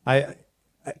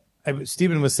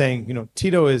Stephen was saying, you know,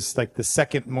 Tito is like the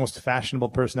second most fashionable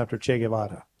person after Che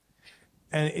Guevara.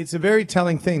 And it's a very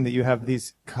telling thing that you have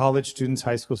these college students,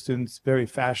 high school students, very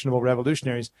fashionable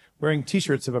revolutionaries wearing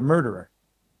T-shirts of a murderer,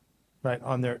 right,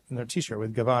 on their T-shirt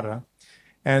with Guevara,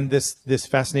 and this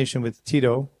fascination with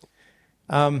Tito.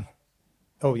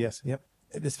 Oh yes, yep,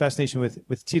 this fascination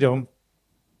with Tito.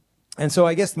 And so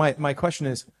I guess my question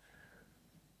is,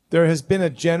 there has been a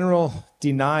general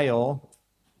denial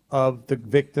of the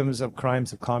victims of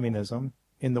crimes of communism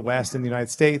in the West, in the United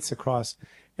States, across.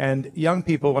 And young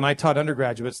people, when I taught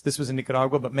undergraduates, this was in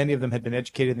Nicaragua, but many of them had been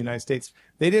educated in the United States,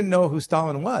 they didn't know who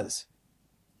Stalin was,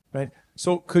 right?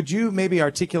 So could you maybe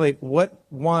articulate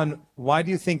why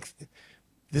do you think,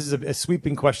 this is a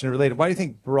sweeping question related, why do you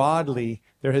think broadly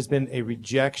there has been a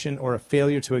rejection or a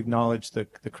failure to acknowledge the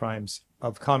crimes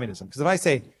of communism? Because if I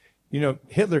say, you know,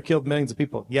 Hitler killed millions of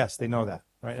people, yes, they know that.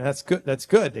 Right, and that's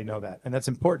good. They know that, and that's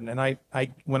important. And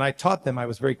when I taught them, I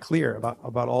was very clear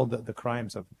about all the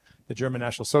crimes of the German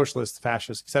National Socialists,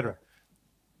 fascists, etc.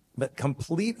 But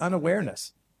complete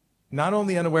unawareness, not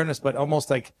only unawareness, but almost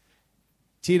like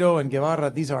Tito and Guevara.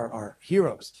 These are our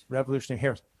heroes, revolutionary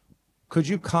heroes. Could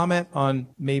you comment on,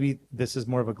 maybe this is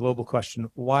more of a global question,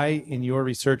 why in your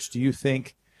research do you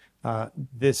think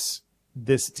this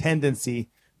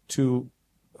tendency to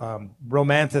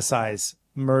romanticize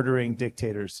murdering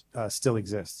dictators still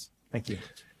exists? Thank you.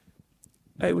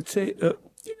 I would say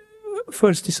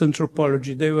first is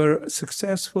anthropology. They were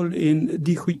successful in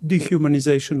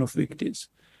dehumanization of victims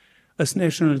as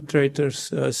national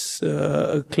traitors, as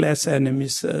class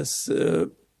enemies, as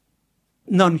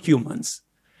non-humans.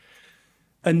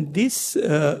 And this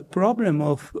problem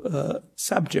of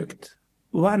subject,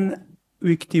 one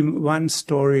victim, one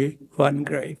story, one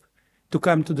grave, to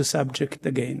come to the subject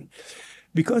again.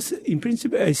 Because in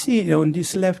principle, I see on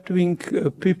these left-wing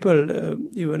people,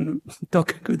 even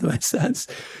talking with my sons,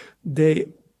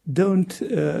 they don't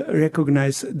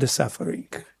recognize the suffering.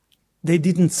 They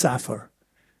didn't suffer.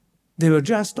 They were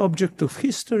just object of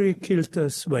history, killed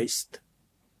as waste.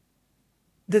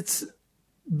 That's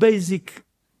basic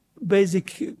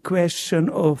question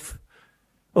of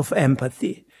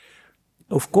empathy.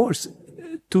 Of course,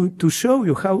 to show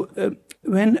you how,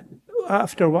 when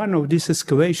after one of this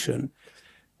excavation,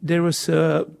 there was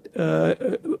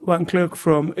one clerk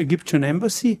from Egyptian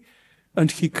embassy,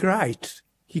 and he cried.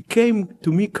 He came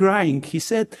to me crying. He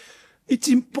said, "It's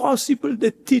impossible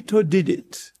that Tito did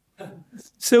it."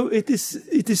 So it is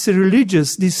this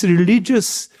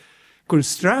religious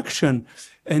construction,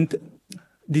 and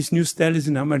this new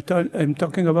Stalinism I'm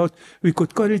talking about, we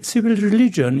could call it civil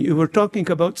religion. You were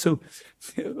talking about, so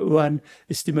one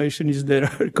estimation is there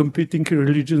are competing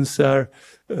religions are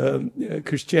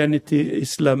Christianity,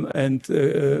 Islam, and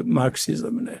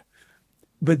Marxism.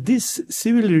 But this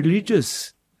civil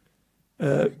religious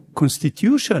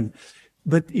constitution,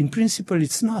 but in principle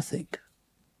it's nothing.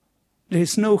 There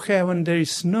is no heaven, there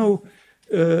is no,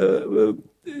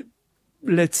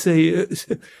 let's say,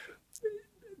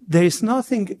 there is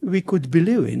nothing we could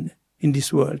believe in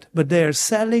this world, but they are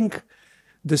selling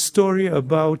the story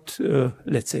about,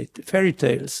 let's say, fairy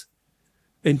tales.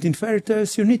 And in fairy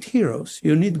tales, you need heroes,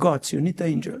 you need gods, you need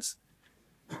angels.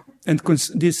 And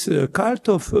this cult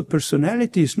of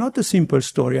personality is not a simple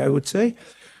story, I would say.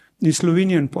 In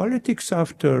Slovenian politics,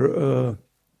 after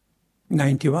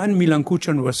 91, Milan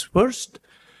Kučan was first,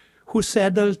 who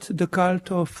saddled the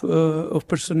cult of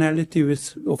personality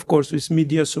with, of course, with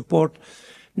media support.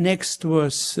 Next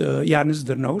was Janez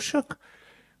Drnovšek.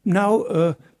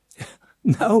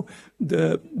 Now,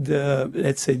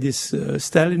 let's say this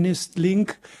Stalinist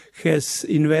link has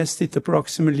invested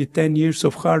approximately 10 years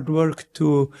of hard work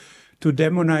to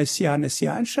demonize Janez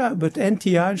Janša, but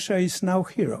anti-Janša is now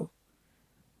hero.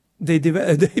 They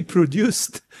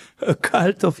produced a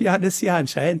cult of Janez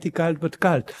Janša, anti-cult but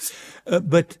cult.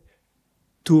 But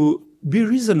to be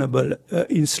reasonable,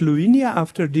 in Slovenia,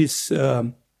 after this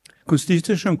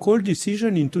Constitutional Court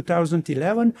decision in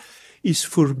 2011, is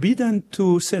forbidden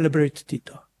to celebrate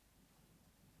Tito.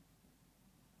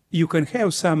 You can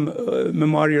have some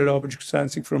memorial object,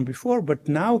 something from before, but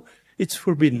now it's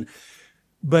forbidden.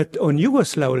 But on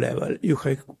Yugoslav level, you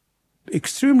have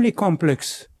extremely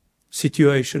complex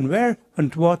situation. Where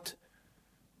and what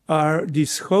are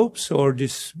these hopes or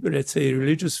this, let's say,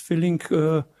 religious feeling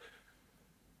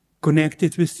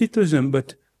connected with Titoism?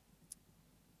 But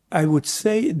I would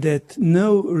say that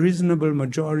no reasonable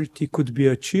majority could be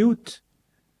achieved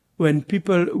when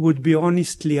people would be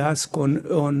honestly asked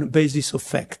on basis of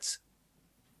facts.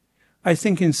 I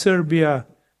think in Serbia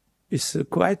it's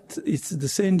the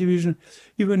same division.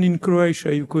 Even in Croatia,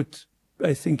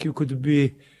 I think you could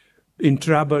be in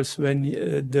troubles when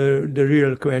the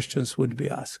real questions would be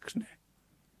asked.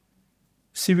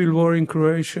 Civil war in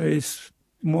Croatia is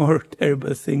more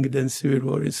terrible thing than civil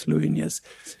war in Slovenia.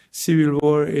 Civil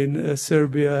war in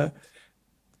Serbia,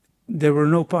 there were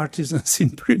no partisans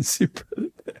in principle,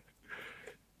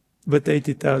 but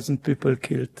 80,000 people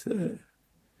killed.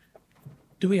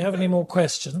 Do we have any more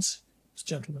questions, this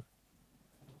gentleman?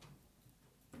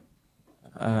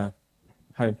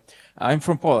 Hi, I'm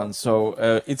from Poland, so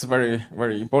it's very,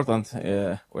 very important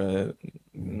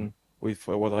with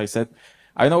what I said.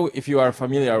 I know if you are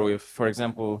familiar with, for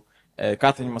example,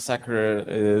 Katyn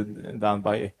massacre done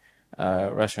by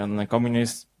Russian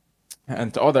communists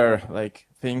and other like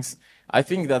things. I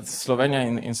think that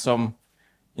Slovenia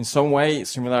in some way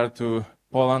similar to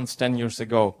Poland 10 years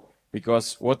ago,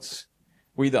 because what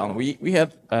we done, we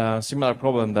had a similar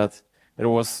problem that there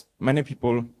was many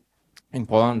people in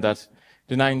Poland that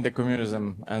denying the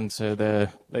communism and the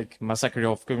like massacre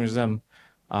of communism,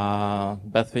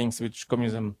 bad things which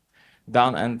communism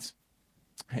done, and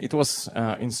it was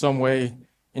in some way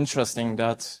interesting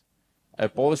that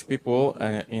Polish people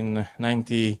in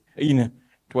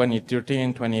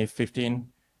 2013, 2015,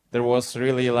 there was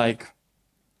really like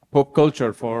pop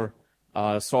culture for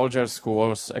soldiers who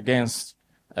were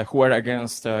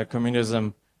against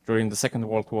communism during the Second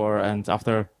World War, and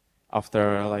after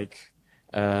like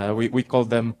we call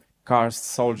them cursed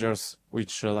soldiers,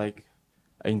 which like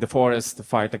in the forest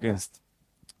fight against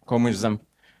communism.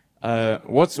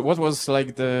 What was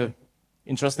like the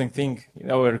interesting thing in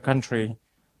our country?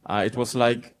 It was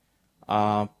like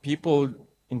people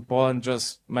in Poland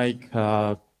just make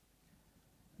the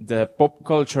pop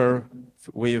culture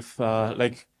with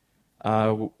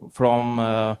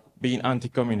from being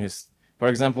anti-communist. For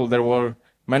example, there were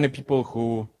many people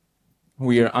who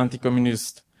wear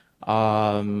anti-communist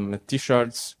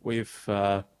T-shirts with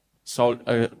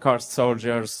cursed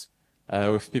soldiers,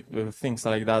 with people, things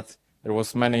like that. There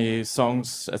was many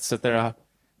songs, etc.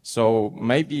 So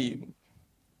maybe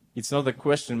it's not a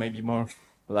question, maybe more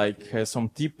like some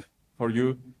tip for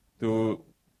you to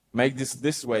make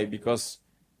this way, because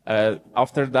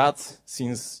after that,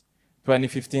 since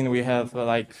 2015, we have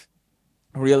like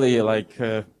really like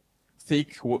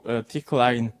thick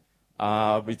line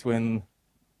between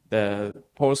the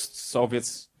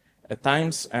post-Soviet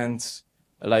times, and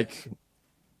like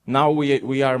now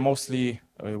we are mostly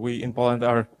we in Poland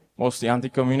are mostly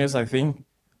anti-communist, I think,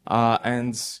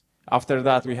 and after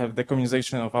that we have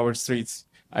decommunization of our streets.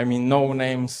 I mean, no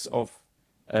names of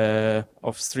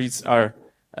streets are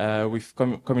with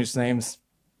communist names.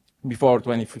 Before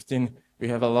 2015, we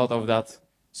have a lot of that.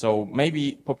 So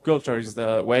maybe pop culture is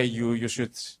the way you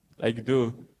should like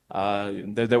do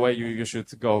the way you should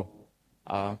go.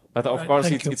 But of course,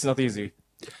 it's not easy.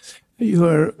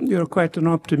 You're quite an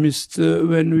optimist.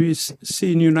 When we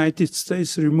see in United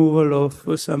States removal of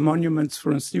some monuments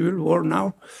from Civil War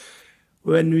now,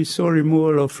 when we saw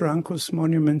removal of Franco's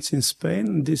monuments in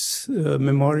Spain, this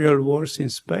memorial wars in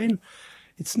Spain,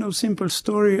 it's no simple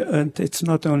story, and it's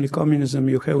not only communism.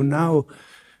 You have now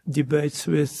debates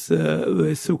with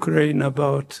Ukraine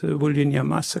about Volhynia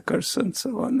massacres and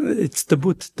so on. It's the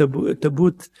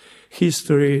boot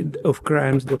history of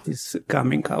crimes that is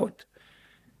coming out.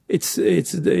 It's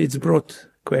broad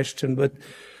question, but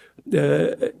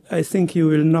I think you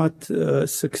will not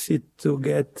succeed to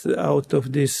get out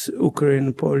of this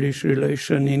Ukraine-Polish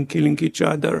relation in killing each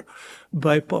other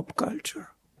by pop culture.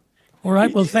 All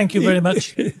right. Well, thank you very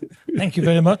much. Thank you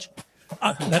very much.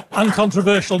 That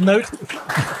uncontroversial note.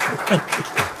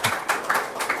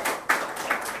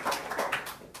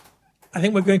 I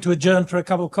think we're going to adjourn for a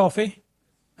cup of coffee,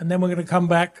 and then we're going to come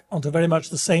back onto very much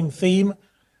the same theme,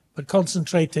 but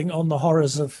concentrating on the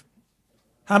horrors of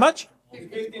how much?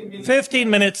 15 minutes. 15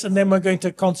 minutes, and then we're going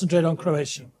to concentrate on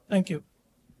Croatia. Thank you.